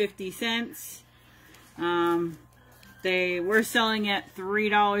 $2.50. They were selling at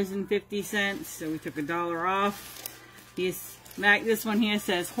 $3.50, so we took $1 off. This one here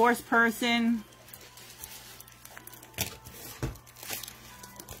says horse person.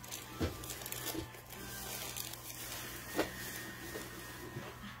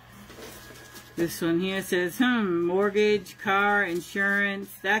 This one here says, mortgage, car, insurance,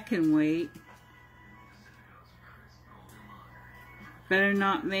 that can wait. Better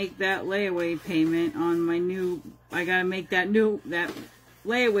not make that layaway payment on my new, I gotta make that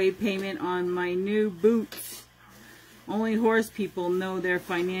layaway payment on my new boots. Only horse people know their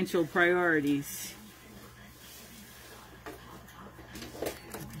financial priorities.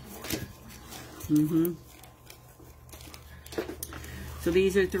 So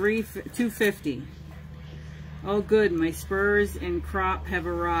these are $2.50. Oh good, my spurs and crop have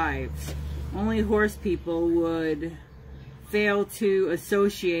arrived. Only horse people would fail to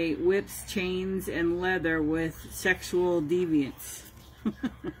associate whips, chains, and leather with sexual deviance.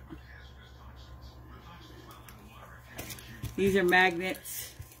 These are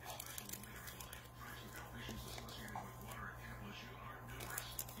magnets.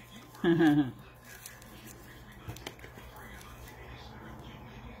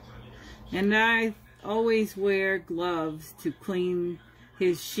 And I always wear gloves to clean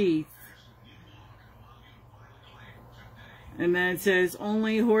his sheath. And then it says,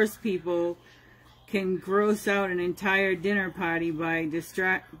 only horse people can gross out an entire dinner party by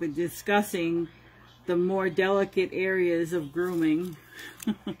discussing the more delicate areas of grooming.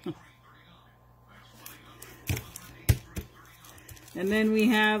 And then we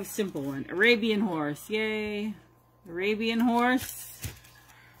have simple one, Arabian horse. Yay! Arabian horse.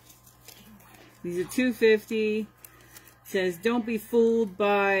 These are $2.50. It says, don't be fooled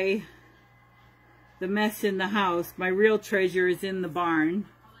by the mess in the house. My real treasure is in the barn.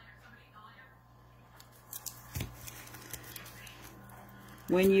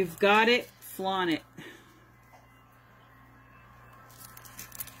 When you've got it, flaunt it.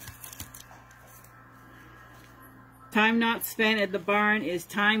 Time not spent at the barn is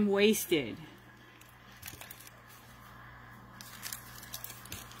time wasted.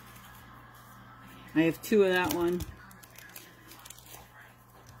 I have 2 of that one.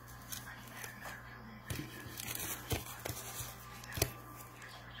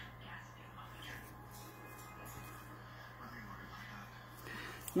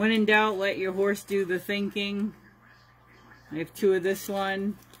 When in doubt, let your horse do the thinking. I have 2 of this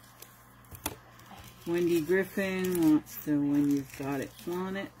one. Wendy Griffin wants to, when you've got it,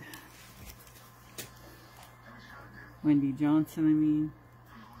 flaunt it. Wendy Johnson, I mean.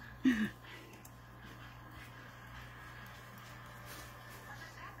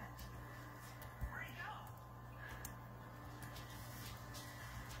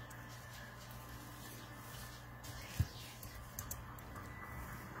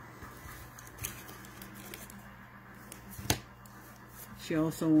 She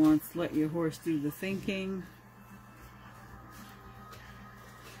also wants, let your horse do the thinking.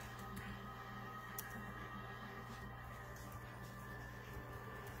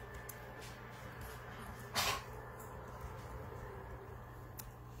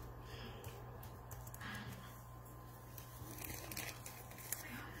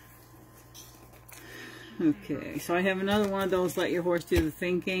 Okay, so I have another one of those, let your horse do the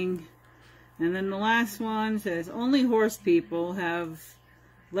thinking. And then the last one says, only horse people have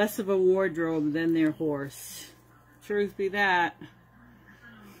less of a wardrobe than their horse. Truth be that.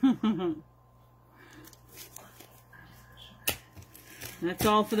 That's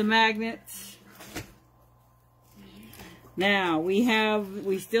all for the magnets. Now,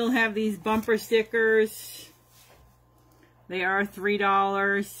 we still have these bumper stickers. They are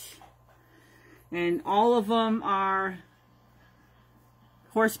 $3. And all of them are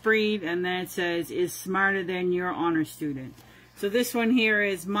horse breed, and then it says, is smarter than your honor student. So this one here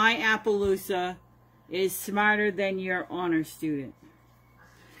is, my Appaloosa is smarter than your honor student.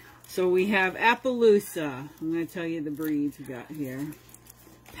 So we have Appaloosa. I'm going to tell you the breeds we got here.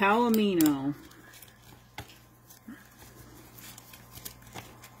 Palomino.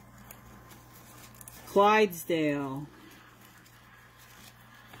 Clydesdale.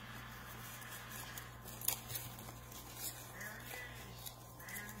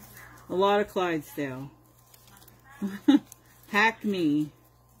 A lot of Clydesdale. Hackney.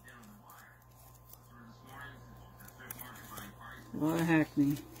 A lot of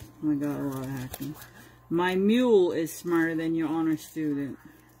Hackney. Oh my God, a lot of Hackney. My Mule is smarter than your honor student.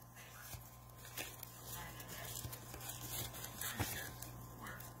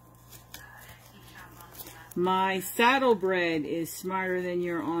 My Saddlebred is smarter than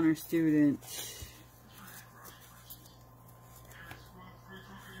your honor student.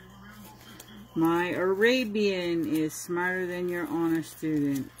 My Arabian is smarter than your honor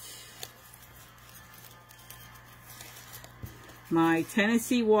student. My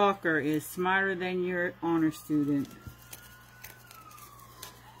Tennessee Walker is smarter than your honor student.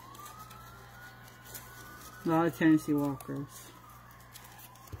 A lot of Tennessee Walkers.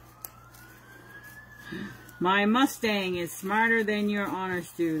 My Mustang is smarter than your honor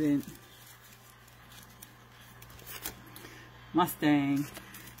student. Mustang.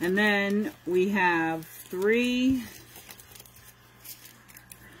 And then we have 3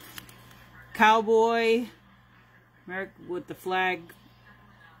 Cowboy with the flag,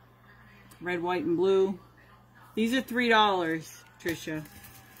 red, white, and blue. These are $3, Tricia.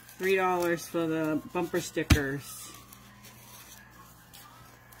 $3 for the bumper stickers.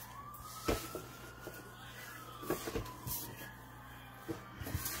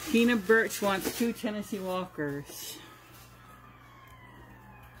 Tina Birch wants 2 Tennessee Walkers.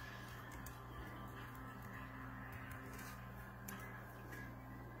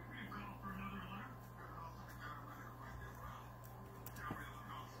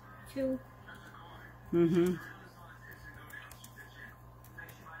 Two. Mm-hmm.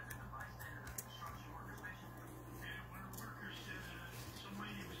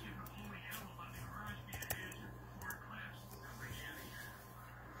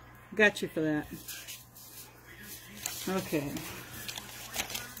 Got you for that. Okay. Did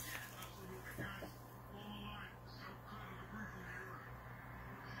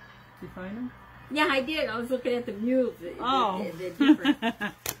you find them? Yeah, I did. I was looking at the mules. Oh. The different.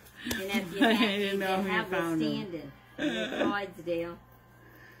 And at the I didn't know if you found them. standing. Clydesdale.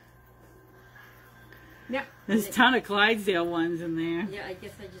 Yep. There's a ton of Clydesdale ones in there. Yeah, I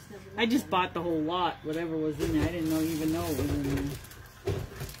guess I just never. I just bought the whole lot, whatever was in there. I didn't even know it was in there.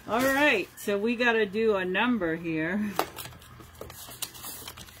 Alright, so we got to do a number here.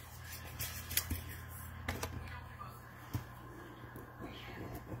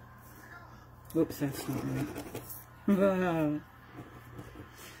 Oops, that's not right.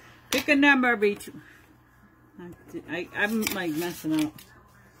 Pick a number between. I'm like messing up.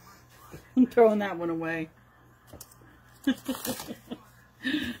 I'm throwing that one away.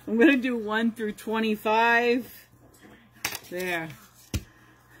 I'm gonna do 1 through 25. There.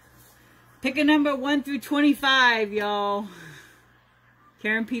 Pick a number 1 through 25, y'all.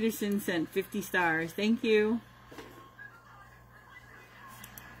 Karen Peterson sent 50 stars. Thank you.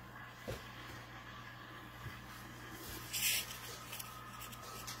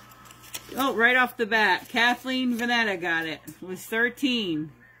 Oh, right off the bat, Kathleen Vanetta got it. It was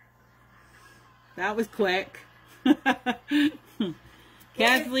 13. That was quick.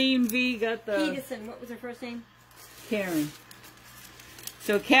 Kathleen V got the... Peterson, what was her first name? Karen.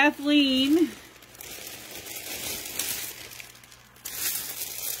 So Kathleen...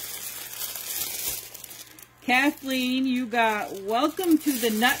 Kathleen, you got Welcome to the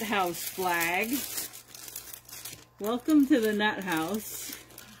Nut House flag. Welcome to the Nut House.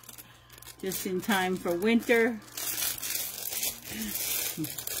 Just in time for winter.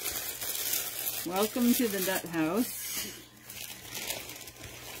 Welcome to the Nut House.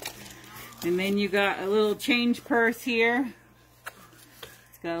 And then you got a little change purse here.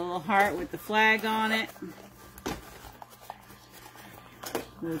 It's got a little heart with the flag on it.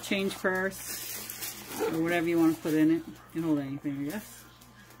 Little change purse. Or whatever you want to put in it. You can hold anything, I guess.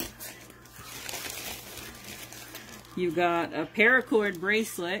 You got a paracord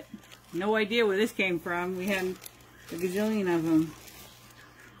bracelet. No idea where this came from. We had a gazillion of them.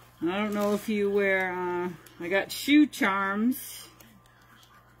 And I don't know if you wear... I got shoe charms.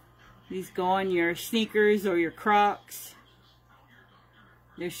 These go on your sneakers or your Crocs.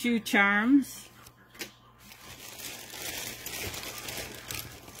 They're shoe charms.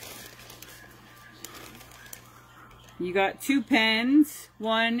 You got 2 pens.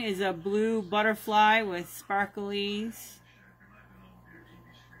 One is a blue butterfly with sparklies.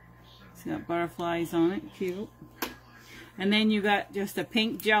 It's got butterflies on it. Cute. And then you got just a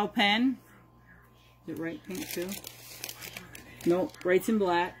pink gel pen. Is it right pink too? Nope. Writes in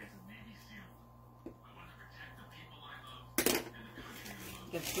black.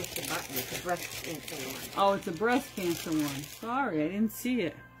 Just push the button. It's a breast cancer one. Oh, it's a breast cancer one. Sorry, I didn't see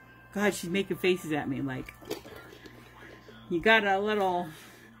it. God, she's making faces at me like... You got a little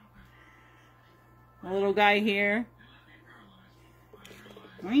guy here.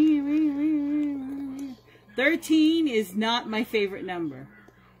 13 is not my favorite number.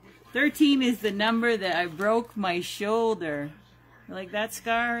 13 is the number that I broke my shoulder. You like that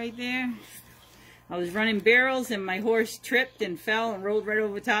scar right there? I was running barrels and my horse tripped and fell and rolled right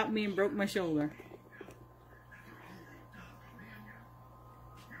over the top of me and broke my shoulder.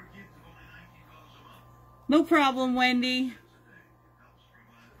 No problem, Wendy.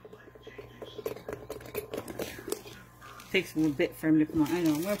 Takes a bit for him to come on. I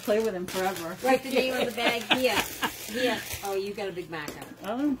know. I'm going to play with him forever. Write the name on the bag here. Here. Oh, you got a big marker. I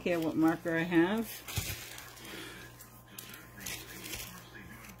don't care what marker I have.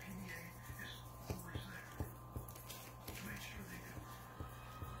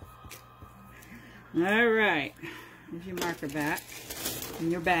 All right. There's your marker back.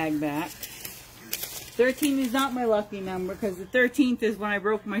 And your bag back. 13 is not my lucky number because the 13th is when I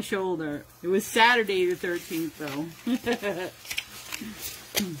broke my shoulder. It was Saturday the 13th though.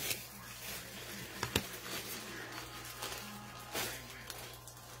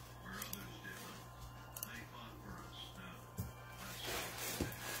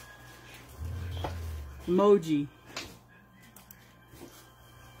 Emoji.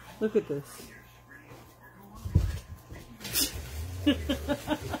 Look at this.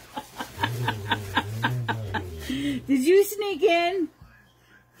 Did you sneak in?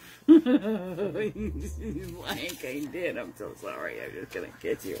 He's blank. I did. I'm so sorry. I'm just gonna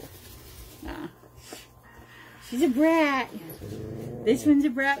get you. Nah. She's a brat. This one's a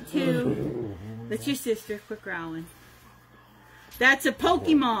brat too. That's your sister. Quit growling. That's a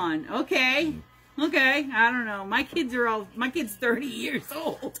Pokemon. Okay. Okay. I don't know. My kid's 30 years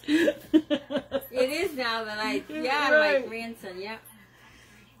old. It is now that Right. my grandson, yeah.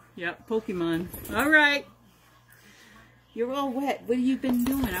 Yep, Pokemon. All right. You're all wet. What have you been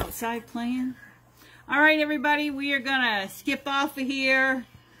doing? Outside playing? All right, everybody. We are going to skip off of here.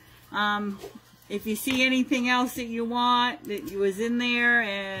 If you see anything else that you want, that was in there,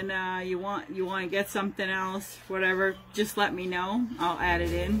 and you want to get something else, whatever, just let me know. I'll add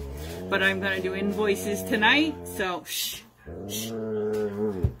it in. But I'm going to do invoices tonight. So, shh.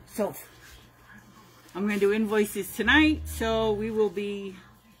 So, I'm going to do invoices tonight. So, we will be...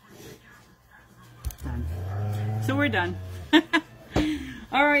 done. So we're done.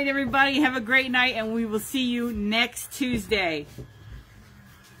 All right, everybody, have a great night, and we will see you next Tuesday.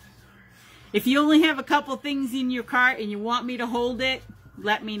 If you only have a couple things in your cart and you want me to hold it,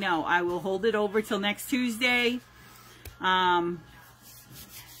 let me know. I will hold it over till next Tuesday. But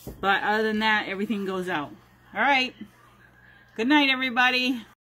other than that, everything goes out. All right. Good night, everybody.